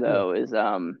 that too, Yeah. though, is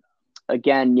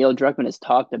again, Neil Druckmann has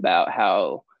talked about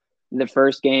how the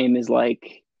first game is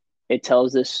like, it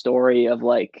tells this story of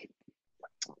like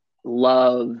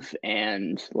love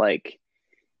and like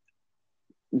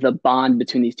the bond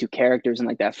between these two characters and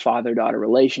like that father daughter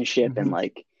relationship, and Mm-hmm.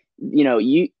 like,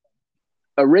 you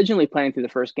originally playing through the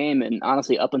first game, and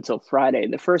honestly up until Friday,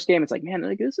 the first game, it's like, man,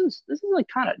 like this is like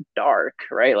kind of dark,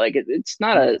 right? Like, it's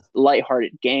not a Yeah.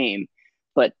 lighthearted game.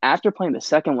 But after playing the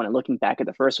second one and looking back at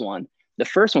the first one's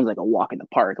like a walk in the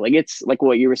park. Like, it's like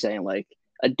what you were saying, like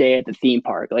a day at the theme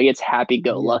park. Like, it's happy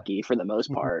go Yeah. lucky for the most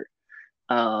Mhm. part.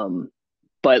 um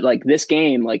but like this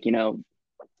game, like,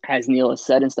 as Neil has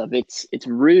said and stuff, it's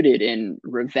rooted in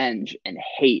revenge and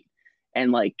hate,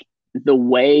 and like the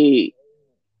way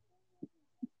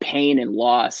pain and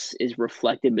loss is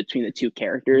reflected between the two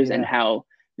characters, and Yeah. how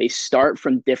they start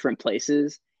from different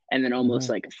places and then almost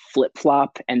Hmm. like flip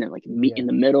flop and then like meet Yeah. in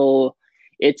the middle.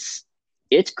 It's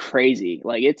crazy.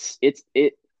 Like,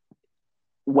 it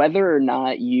whether or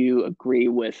not you agree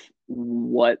with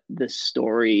what the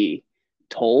story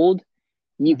told,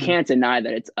 you Hmm. can't deny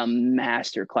that it's a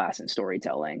master class in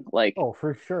storytelling. Like, Oh,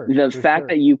 for sure. the For fact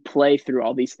that sure. you play through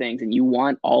all these things and you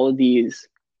want all of these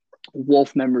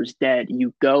wolf members dead,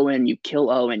 you go in, you kill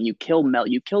Owen, you kill Mel,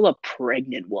 you kill a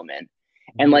pregnant woman,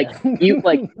 and like, Yeah. you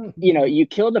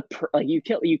kill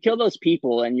you kill those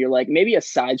people, and you're like, maybe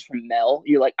aside from Mel,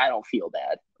 you're like, I don't feel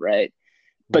bad, right?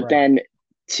 But Right. then,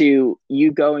 to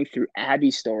you going through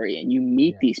Abby's story and you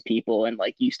meet Yeah. these people and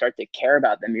like you start to care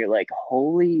about them, you're like,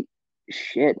 holy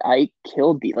shit, I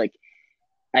killed these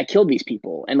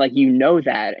people, and like,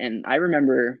 that. And I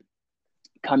remember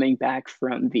coming back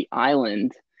from the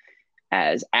island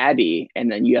as Abby,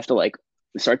 and then you have to like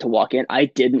start to walk in. I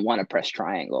didn't want to press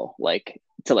triangle, like,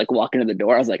 to like walk into the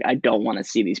door. I was like, I don't want to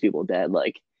see these people dead.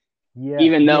 Like, Yeah.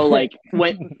 even though Yeah. like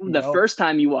when the Yep. first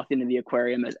time you walked into the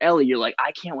aquarium as Ellie, you're like,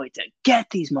 I can't wait to get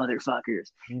these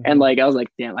motherfuckers. And Hmm. like, I was like,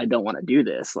 damn, I don't want to do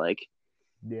this. Like,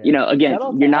 Yeah. again, Shout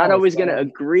out to you're not Alice. always going to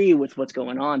agree with what's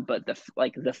going on, but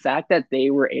the fact that they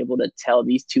were able to tell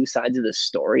these two sides of the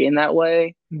story in that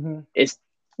way Mhm. is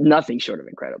nothing short of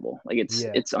incredible. Like,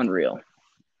 Yeah. it's unreal.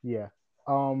 Yeah.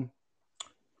 Um,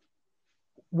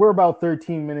 we're about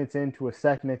 13 minutes into a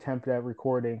second attempt at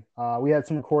recording. We had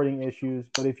some recording issues,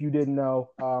 but if you didn't know,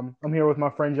 I'm here with my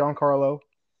friend Giancarlo.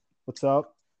 What's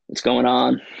up? What's going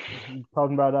on?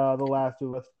 Talking about The Last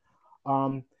of Us.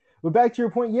 Um, But back to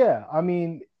your point, yeah. I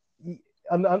mean,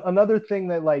 another thing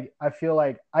that like I feel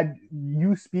like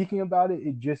you speaking about it,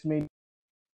 it just made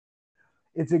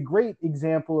it's a great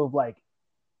example of like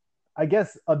I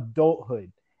guess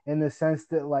adulthood in the sense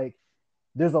that like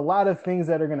there's a lot of things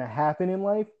that are going to happen in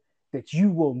life that you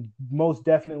will most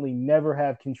definitely never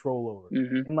have control over.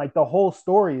 Mm-hmm. And like the whole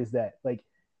story is that like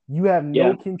you have Yeah.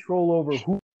 no control over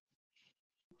who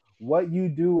what you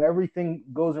do, everything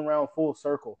goes around full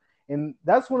circle. And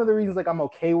that's one of the reasons like I'm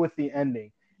okay with the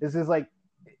ending. Is just like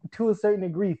to a certain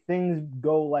degree things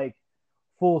go like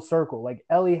full circle. Like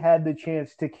Ellie had the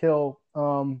chance to kill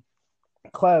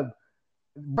Cleb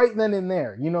right then and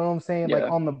there. You know what I'm saying? Like Yeah.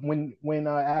 on the when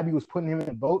Abby was putting him in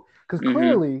the boat, because Mm-hmm.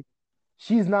 clearly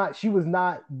she was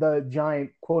not the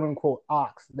giant quote unquote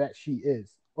ox that she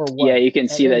is or Yeah, was you can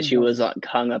at see that any she point. was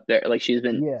hung up there. Like she's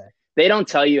been. Yeah, They don't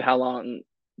tell you how long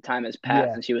time has passed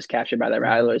yeah, since she was captured by the mhm,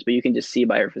 Rattlers, but you can just see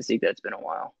by her physique that it's been a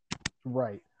while.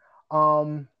 right.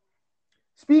 Um,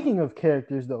 Speaking of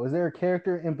characters, though, is there a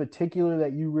character in particular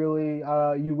that you really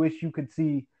you wish you could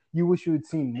see, you wish you had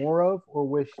seen more of, or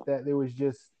wish that there was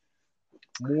just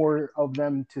more of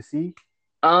them to see?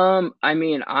 I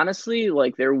mean, honestly,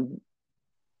 like they're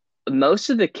most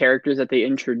of the characters that they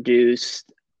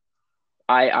introduced,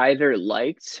 I either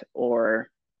liked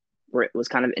or was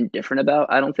kind of indifferent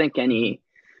about. I don't think Mm-hmm. any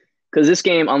because this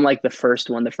game, unlike the first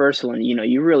one,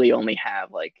 you really only have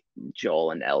like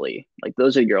Joel and Ellie. Like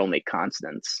those are your only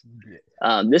constants.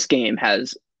 Yeah. This game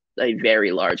has a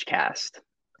very large cast.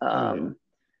 Yeah. Um,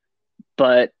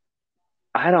 but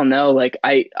I don't know. Like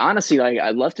I honestly like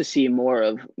I'd love to see more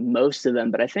of most of them,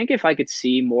 but I think if I could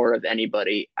see more of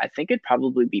anybody, I think it'd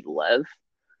probably be Lev.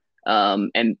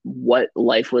 And what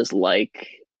life was like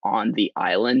on the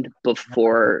island Okay.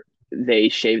 before they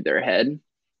shaved their head.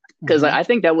 Because Mm-hmm. I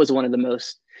think that was one of the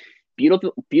most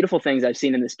beautiful things I've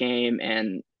seen in this game,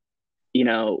 and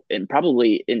and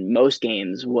probably in most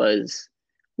games was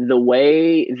the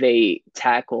way they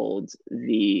tackled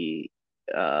the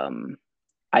um,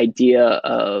 idea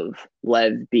of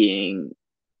Lev being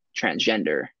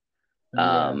transgender.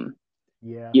 Yeah. Um,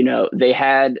 Yeah. they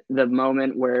had the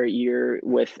moment where you're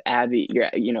with Abby,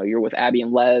 you're with Abby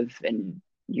and Lev, and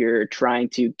you're trying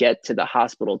to get to the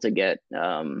hospital to get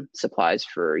supplies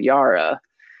for Yara,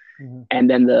 Mm-hmm. and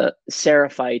then the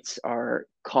Seraphites are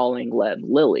calling Lev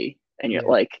Lily, and you're Yeah.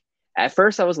 like, at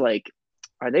first I was like,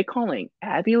 are they calling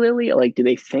Abby Lily? Like, do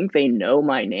they think they know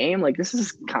my name? Like, this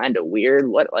is kind of weird.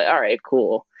 What? Like, all right,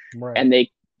 cool. Right. And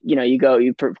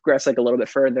you progress like a little bit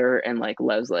further, and like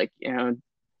Lev's like,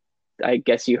 I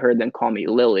guess you heard them call me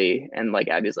Lily, and like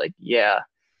Abby's like, yeah,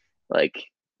 like,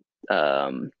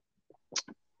 um,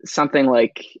 something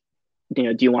like,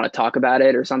 do you want to talk about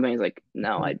it or something? He's like,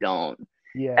 no, I don't.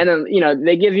 Yeah. And then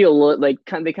they give you a little like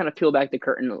they kind of peel back the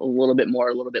curtain a little bit more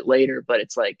a little bit later, but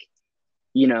it's like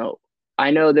you know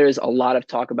I know there's a lot of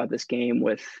talk about this game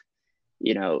with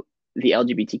you know the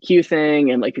LGBTQ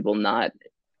thing and like people not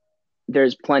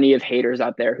there's plenty of haters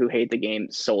out there who hate the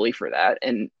game solely for that,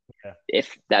 and Yeah.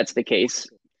 if that's the case,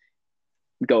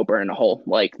 go burn in a hole.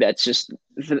 Like that's just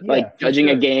like Yeah, for judging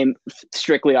a sure. game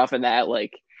strictly off of that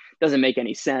like doesn't make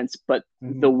any sense. But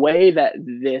Mm-hmm. the way that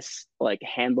this like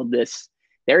handled this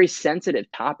very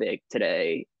sensitive topic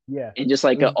today, Yeah. and just It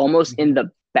like was almost in mhm.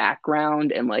 the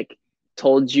background and like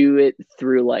told you it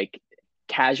through like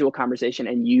casual conversation,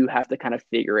 and you have to kind of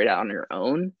figure it out on your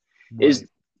own, is Right.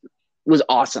 was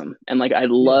awesome. And like I Yeah.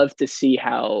 love to see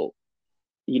how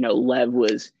Lev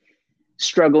was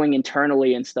struggling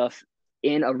internally and stuff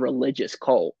in a religious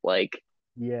cult. Like,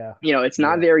 Yeah. it's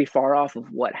not Yeah. very far off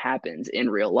of what happens in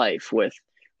real life with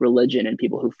religion and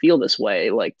people who feel this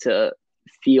way, like to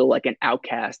feel like an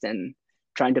outcast and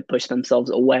trying to push themselves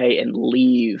away and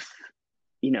leave,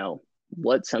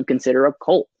 what some consider a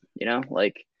cult,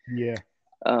 like, Yeah.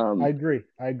 I um, agree.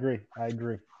 I agree. I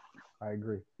agree. I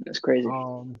agree. it's crazy.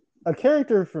 A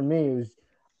character for me is,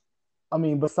 I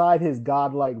mean, beside his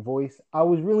godlike voice, I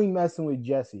was really messing with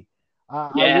Jesse.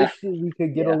 I Yeah. wish that we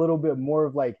could get a Yeah. little bit more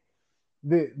of like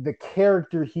the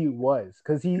character he was,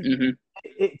 because Hmm.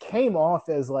 it came off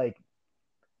as like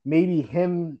maybe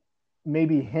him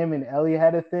and Ellie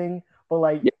had a thing, but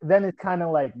like Yeah. then it's kind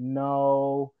of like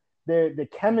no, the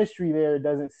chemistry there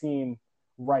doesn't seem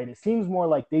right. It seems more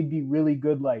like they'd be really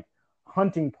good like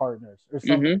hunting partners or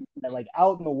something. Hmm. Like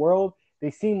out in the world,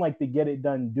 they seem like the get it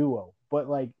done duo. But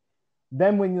like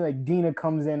then when like Dina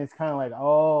comes in, it's kind of like,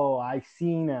 oh, I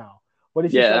see now. But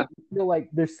it's just like Yeah. I feel like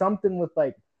there's something with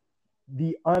like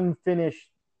the unfinished,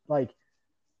 like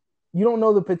you don't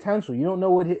know the potential. You don't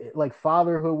know what like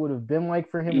fatherhood would have been like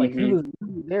for him. Like he Hmm. was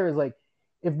there is like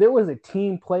if there was a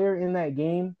team player in that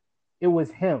game, it was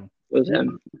him. was You know him.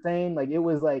 what I'm saying? Like it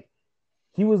was like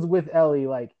he was with Ellie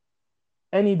like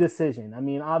any decision. I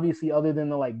mean, obviously other than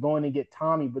the like going to get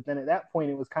Tommy, but then at that point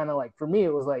it was kind of like for me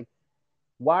it was like,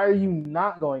 why are you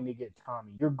not going to get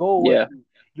Tommy? Yeah,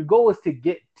 Your goal was to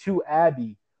get to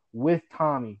Abby with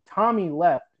Tommy. Tommy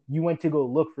left. You went to go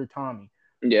look for Tommy.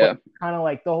 But yeah, kind of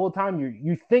like the whole time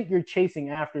you think you're chasing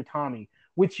after Tommy,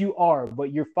 which you are,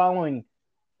 but you're following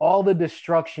all the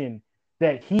destruction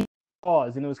that he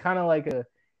caused. And it was kind of like a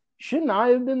shouldn't I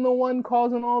have been the one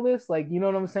causing all this? Like, you know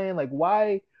what I'm saying? Like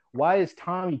why is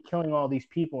Tommy killing all these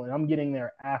people and I'm getting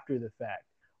there after the fact?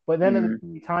 But then at the mm,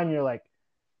 same time you're like,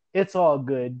 it's all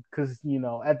good because you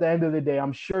know at the end of the day,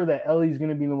 I'm sure that Ellie's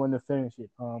gonna be the one to finish it.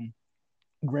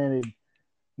 Granted,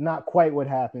 not quite what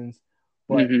happens,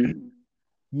 but mm-hmm.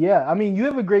 yeah, I mean, you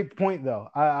have a great point though.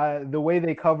 The way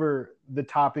they cover the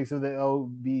topics of the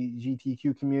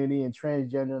LGBTQ community and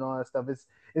transgender and all that stuff, it's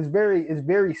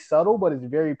very subtle, but it's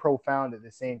very profound at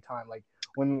the same time. Like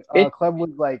when It, Cleb was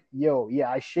like, "Yo,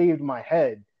 yeah, I shaved my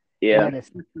head," and yeah, then his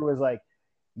sister was like,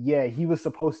 "Yeah, he was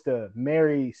supposed to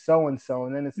marry so and so,"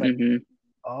 and then it's like, mm-hmm.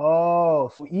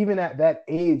 "Oh, so even at that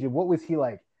age, what was he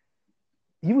like?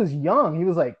 He was young. He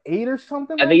was like 8 or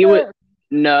something I like think it would. that."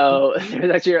 No,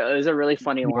 there's a really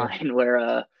funny Yeah, line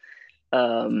where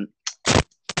um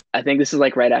I think this is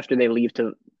like right after they leave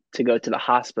to go to the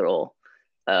hospital.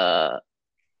 Uh,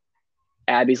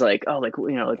 Abby's like, oh, like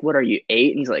like what are you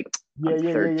 8? And he's like, yeah, I'm yeah, yeah,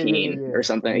 yeah, yeah, 13 or yeah,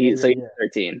 something. yeah, So yeah, he's yeah.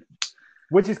 13.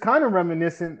 Which is kind of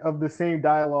reminiscent of the same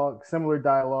dialogue, similar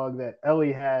dialogue that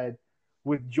Ellie had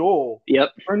with Joel, Yep,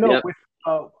 or no, yep, with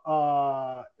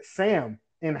Sam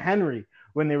and Henry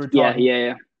when they were yeah, talking.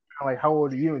 yeah, Like, how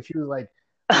old are you? And she was like,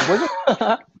 was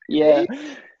it yeah, yeah.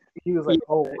 8? He was like,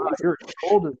 oh wow, you're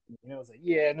older than me. And I was like,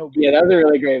 yeah, no Yeah, big that was deal. a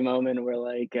really great moment where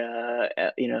like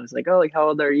it's like, oh, like how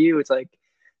old are you? It's like,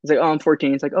 oh, I'm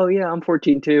 14. It's like, oh yeah, I'm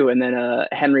 14 too. And then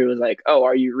Henry was like, oh,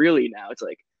 are you really now? It's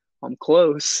like, I'm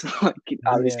close. Like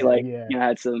obviously Yeah, like, yeah.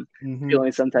 had some Mm-hmm.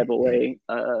 feeling some type of way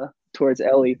towards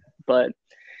Ellie. But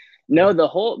no, the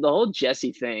whole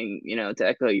Jesse thing, to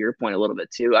echo your point a little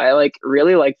bit too, I like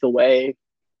really like the way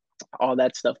all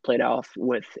that stuff played off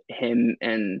with him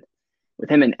and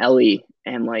Ellie.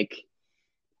 And like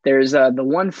there's the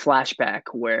one flashback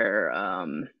where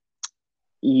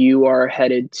you are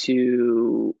headed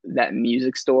to that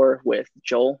music store with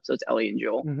Joel. So it's Ellie and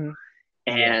Joel. Mm-hmm.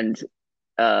 Yeah. And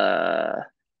uh,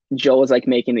 Joel was like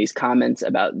making these comments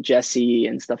about Jesse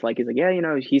and stuff like he's like,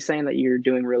 yeah, he's saying that you're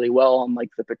doing really well on like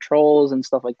the patrols and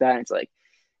stuff like that. And it's like,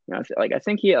 like I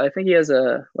think he has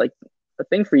a like a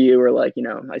thing for you, or like,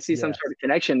 I see some Yeah. sort of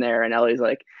connection there. And Ellie's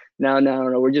like, no, no,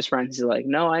 no, we're just friends. He's like,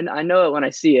 no, I know it when I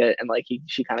see it. And like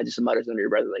she kind of just mutters under her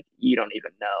breath, like, you don't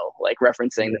even know, like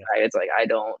referencing the Yeah. fact it's like I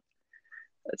don't.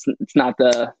 It's not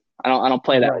the I don't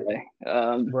play that Right. way.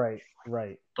 Right.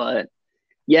 Right. But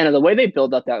yeah, no, the way they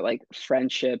build up that like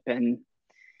friendship and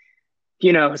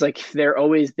it's like they're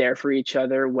always there for each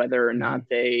other, whether or Mm-hmm. not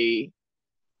they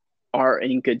are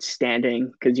in good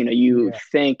standing. Because you Yeah.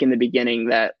 think in the beginning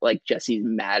that like Jesse's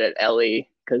mad at Ellie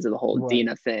because of the whole Right.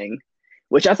 Dina thing,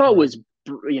 which I thought Right. was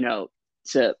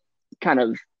to kind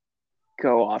of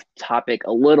go off topic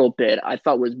a little bit. I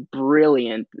thought was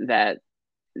brilliant that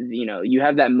you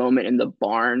have that moment in the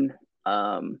barn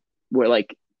where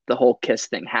like the whole kiss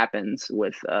thing happens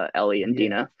with Ellie and Yeah.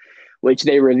 Dina, which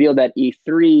they revealed at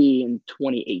E3 in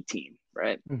 2018,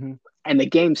 right? Mm-hmm. And the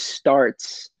game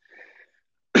starts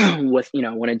with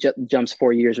when it jumps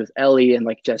 4 years with Ellie and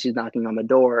like Jesse's knocking on the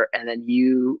door, and then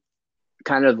you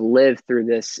kind of live through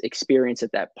this experience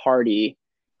at that party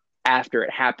after it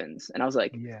happens. And I was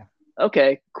like, Yeah.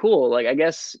 okay, cool. Like I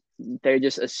guess they're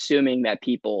just assuming that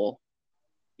people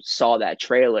saw that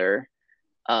trailer.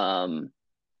 And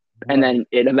Right. then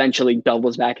it eventually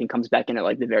doubles back and comes back in at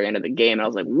like the very end of the game. And I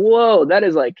was like, whoa, that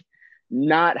is like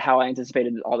not how I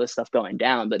anticipated all this stuff going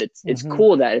down. But it's Mm-hmm.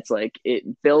 cool that it's like it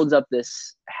builds up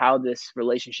this how this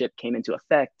relationship came into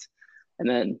effect. And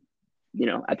then,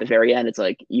 at the very end, it's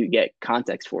like you get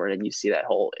context for it and you see that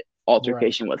whole Right.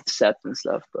 altercation with Seth and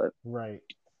stuff. But Right.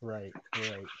 Right.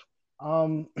 Right.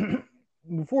 Um,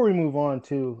 before we move on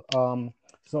to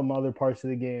some other parts of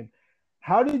the game,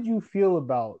 how did you feel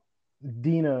about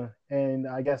Dina and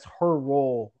I guess her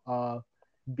role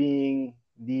being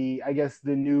the I guess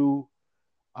the new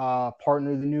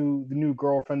partner, the new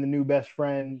girlfriend, the new best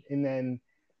friend, and then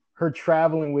her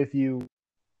traveling with you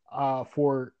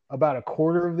for about a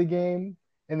quarter of the game,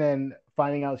 and then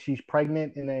finding out she's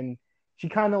pregnant, and then she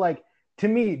kind of like to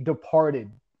me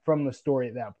departed from the story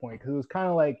at that point because it was kind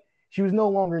of like she was no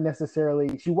longer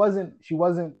necessarily she wasn't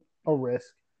a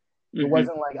risk. It mm-hmm.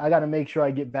 wasn't like I got to make sure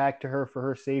I get back to her for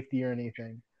her safety or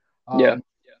anything. Yeah. Um,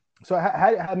 So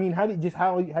I mean, how do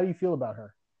you feel about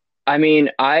her? I mean,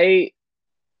 I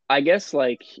guess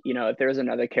like, if there was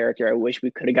another character I wish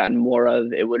we could have gotten more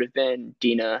of, it would have been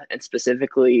Dina, and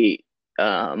specifically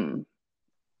um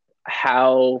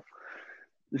how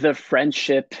the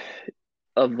friendship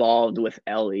evolved with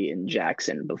Ellie and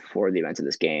Jackson before the events of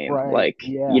this game. Right. Like,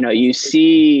 Yeah. That's you a big one.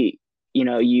 see,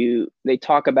 they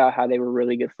talk about how they were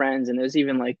really good friends, and there's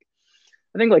even like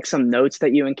I think like some notes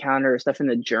that you encounter or stuff in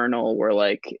the journal where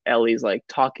like Ellie's like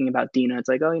talking about Dina. It's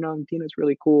like, oh, Dina's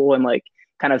really cool. And like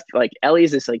kind of like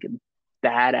Ellie's this like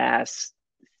badass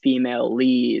female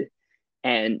lead.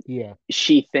 And Yeah.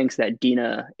 she thinks that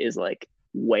Dina is like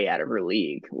way out of her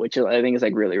league, which I think is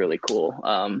like really, really cool.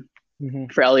 Hmm.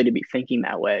 For Ellie to be thinking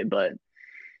that way. But,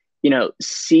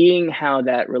 seeing how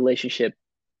that relationship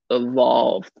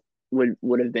evolved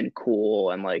would have been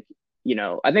cool. And like,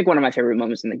 I think one of my favorite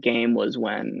moments in the game was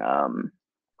when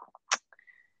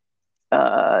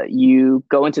you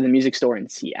go into the music store in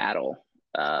Seattle,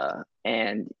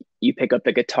 and you pick up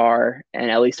the guitar, and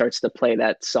Ellie starts to play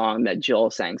that song that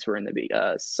Joel sung for in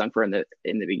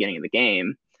the beginning of the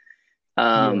game.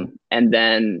 Yeah. And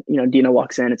then Dina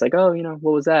walks in. It's like, oh,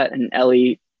 what was that? And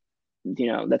Ellie,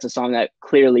 that's a song that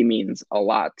clearly means a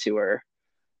lot to her.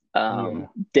 Yeah.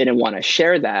 Didn't want to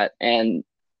share that, and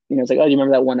it's like, oh, do you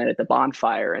remember that one night at the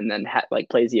bonfire? And then like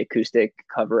plays the acoustic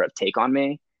cover of "Take on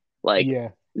Me," like Yeah.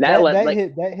 that. That Let that like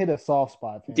hit that hit a soft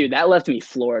spot, dude, man. that left me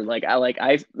floored. Like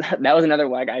I that was another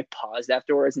like I paused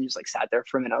afterwards and just like sat there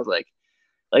for a minute. I was like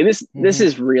this Hmm.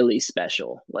 is really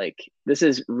special. Like this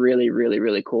is really, really,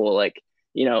 really cool. Like,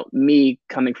 me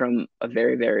coming from a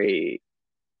very, very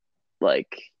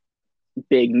like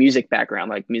big music background,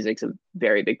 like music's a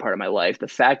very big part of my life. The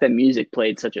fact that music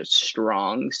played such a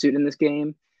strong suit in this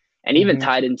game and even Hmm.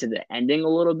 tied into the ending a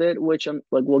little bit, which I'm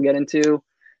like we'll get into,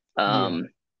 Yeah. um,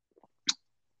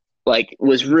 like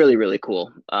was For really, sure. really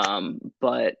cool.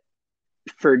 But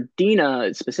for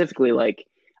Dina specifically, like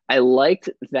I liked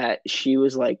that she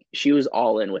was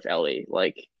all in with Ellie.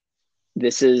 Like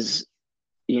this is,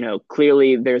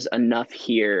 clearly there's enough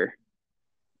here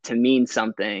to mean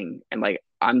something, and like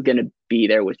I'm gonna be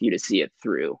there with you to see it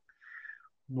through.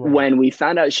 Right. When we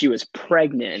found out she was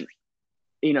pregnant,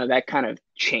 that kind of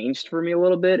changed for me a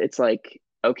little bit. It's like,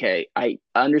 okay, I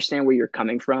understand where you're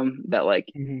coming from, that like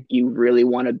Hmm. you really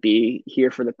want to be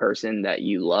here for the person that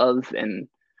you love and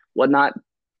whatnot,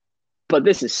 but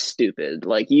this is stupid.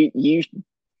 Like you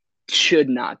should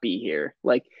not be here.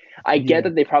 Like I get Yeah.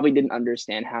 that they probably didn't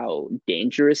understand how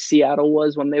dangerous Seattle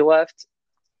was when they left,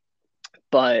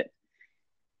 but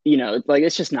like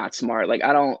it's just not smart. Like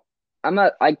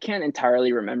I can't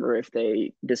entirely remember if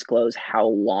they disclose how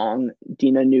long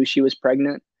Dina knew she was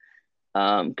pregnant.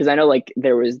 Because I know like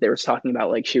there was talking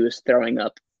about like she was throwing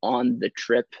up on the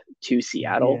trip to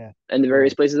Seattle Yeah. and the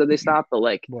various Right. places that they stopped, but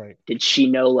like Right. did she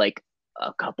know like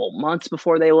a couple months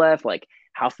before they left? Like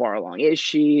how far along is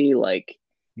she? Like,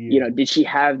 Yeah. did she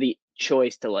have the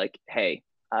choice to like, hey,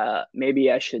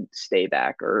 maybe I should stay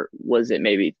back, or was it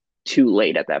maybe too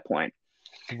late at that point?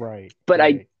 Right. But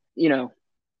Right. you know,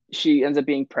 she ends up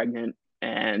being pregnant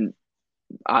and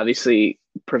obviously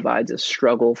provides a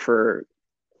struggle for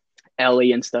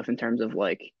Ellie and stuff in terms of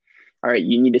like, all right,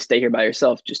 you need to stay here by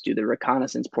yourself, just do the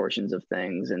reconnaissance portions of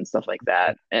things and stuff like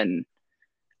that. And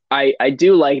I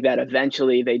do like that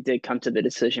eventually they did come to the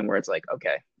decision where it's like,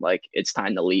 okay, like it's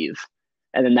time to leave.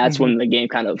 And then that's Hmm. when the game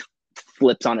kind of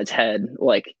flips on its head.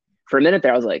 Like for a minute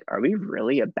there, I was like, are we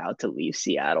really about to leave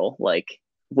Seattle? Like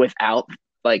without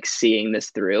like seeing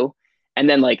this through. And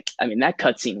then like, I mean, that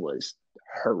cutscene was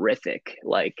horrific.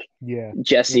 Like Yeah. It was.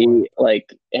 Jesse,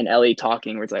 like, and Ellie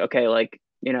talking where it's like, okay, like,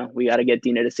 we got to get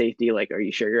Dina to safety. Like, are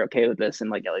you sure you're okay with this? And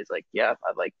like Ellie's like, yeah,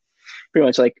 I've like pretty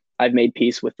much like I've made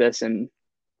peace with this, and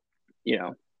you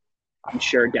know, I'm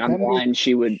sure down That the made. line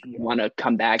she would Yeah. want to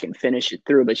come back and finish it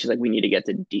through, but she's like, we need to get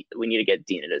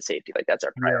Dina to safety. Like that's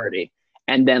our Yeah. priority.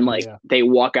 And then like Yeah. they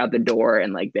walk out the door,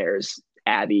 and like there's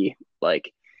Abby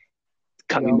like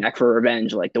coming Yep. back for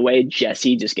revenge. Like the way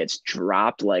Jesse just gets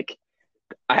dropped, like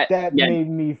I That yeah, made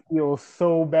me feel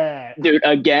so bad. dude,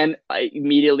 again, I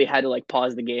immediately had to like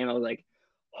pause the game. I was like,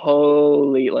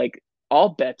 holy, like all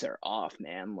bets are off,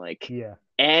 man. Like Yeah. For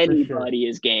sure. anybody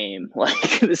is game.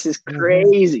 Like this is Hmm.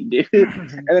 crazy, dude.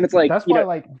 And then it's like, That's why,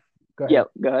 like, go yeah, ahead.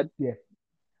 go ahead. Yeah.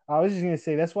 I was just gonna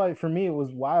say that's why for me it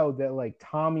was wild that like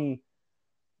Tommy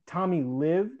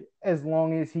lived as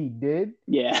long as he did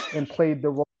Yeah. and played the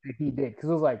role that he did. Because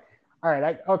it was like, all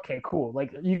right, okay, cool.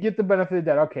 Like you get the benefit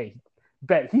that okay,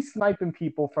 bet he's sniping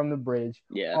people from the bridge,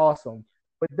 Yeah. awesome.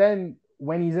 But then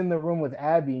when he's in the room with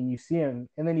Abby and you see him,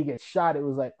 and then he gets shot, it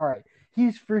was like, all right,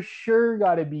 he's for sure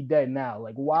got to be dead now.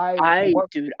 Like, why?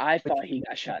 What? I thought he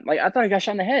got shot. Like I thought he got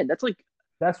shot in the head. That's like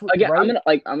That's what, again.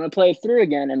 right? I'm gonna play it through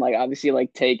again and like obviously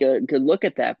like take a good look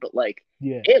at that. But like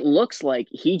Yeah. it looks like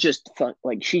he just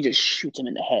like she just shoots him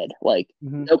in the head, like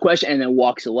Mm-hmm. no question, and then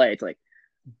walks away. It's like,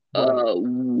 Right.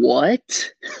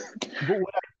 what? But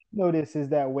what I notice is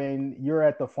that when you're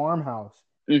at the farmhouse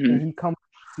and Hmm. he comes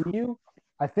to see you,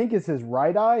 I think it's his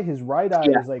right eye. His right eye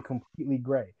Yeah. is like completely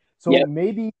gray. So Yep.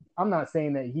 maybe I'm not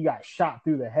saying that he got shot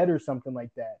through the head or something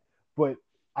like that, but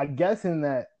I guess in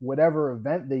that whatever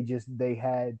event they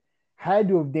had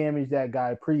to have damaged that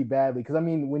guy pretty badly. Because I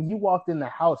mean, when he walked in the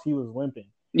house, he was limping,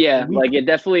 Yeah. and we Like it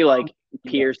definitely like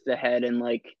yeah pierced the head and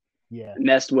like yeah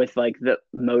messed with like the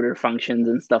motor functions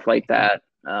and stuff like that.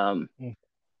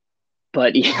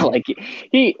 But yeah, yeah like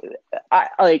he, I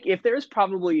like if there's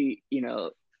probably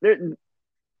there.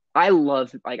 I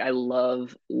love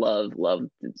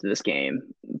this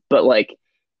game, but like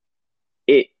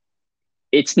it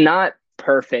it's not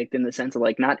perfect in the sense of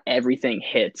like not everything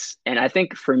hits. And I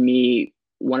think for me,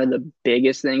 one of the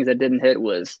biggest things that didn't hit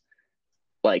was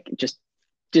like just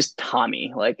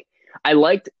Tommy. Like I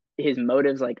liked his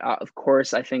motives. Like of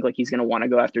course, I think like he's gonna want to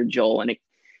go after Joel, and it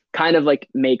kind of like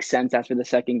makes sense after the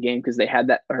second game because they had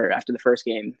that, or after the first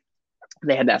game,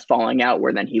 they had that falling out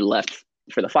where then he left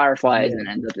for the Fireflies yeah and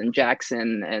ended up in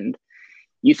Jackson. And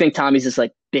you think Tommy's this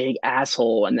like big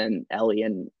asshole, and then Ellie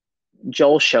and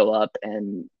Joel show up,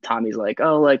 and Tommy's like,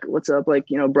 "Oh, like what's up, like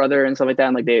brother," and stuff like that.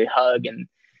 And like they hug, and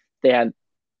they have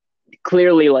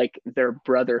clearly like their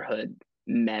brotherhood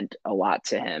meant a lot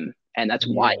to him, and that's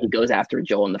why yeah he goes after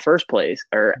Joel in the first place,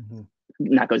 or mm-hmm.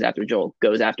 not goes after Joel,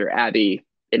 goes after Abby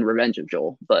in Revenge of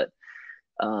Joel. But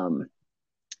um,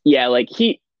 yeah, like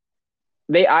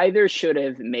they either should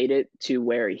have made it to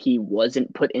where he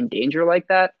wasn't put in danger like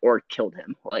that or killed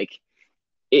him. Like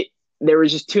it, there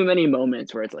was just too many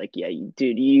moments where it's like, yeah,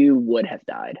 dude, you would have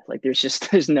died. Like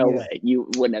there's no yeah. way you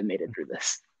wouldn't have made it through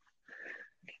this.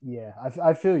 Yeah,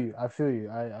 I feel you. I feel you.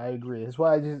 I agree. That's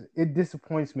why it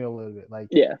disappoints me a little bit. Like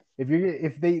Yeah,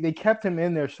 if they kept him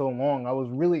in there so long, I was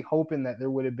really hoping that there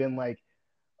would have been like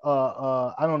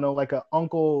I don't know, like a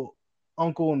uncle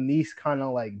niece kind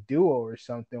of like duo or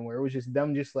something where it was just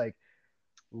them just like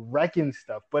wrecking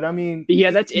stuff. But I mean,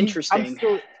 yeah, that's I'm interesting.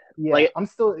 still yeah, Like, I'm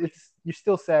still it's you're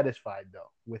still satisfied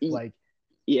though with like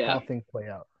yeah, how things play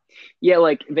out. yeah,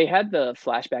 like they had the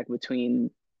flashback between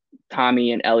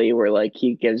Tommy and Ellie where like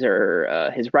he gives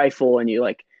her his rifle and you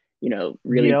like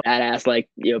really Yeah. badass like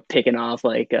picking off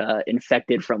like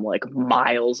infected from like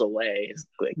miles away is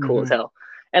like cool as Mm-hmm. hell.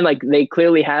 And like they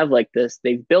clearly have like this,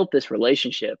 they've built this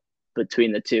relationship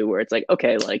between the two where it's like,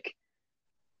 okay, like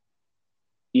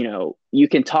you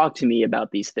can talk to me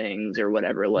about these things or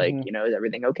whatever, like Mm-hmm. is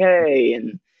everything okay?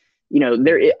 And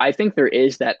Yeah. I think there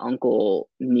is that uncle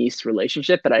niece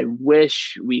relationship that I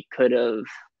wish we could have,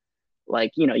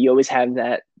 like you always have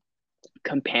that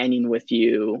companion with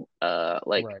you,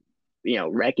 like Right.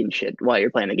 wrecking shit while you're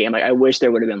playing the game. Like I wish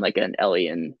there would have been like an Ellie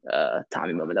and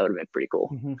Tommy moment. That would have been pretty cool.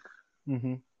 Mm-hmm.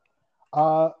 Mm-hmm.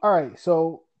 All right,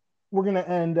 so we're gonna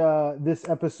end this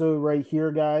episode right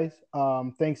here, guys.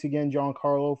 Thanks again, John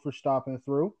Carlo, for stopping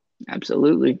through.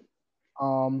 Absolutely.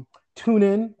 Um, Tune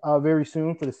in very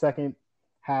soon for the second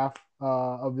half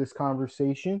of this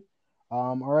conversation.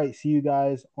 All right, see you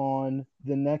guys on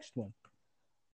the next one.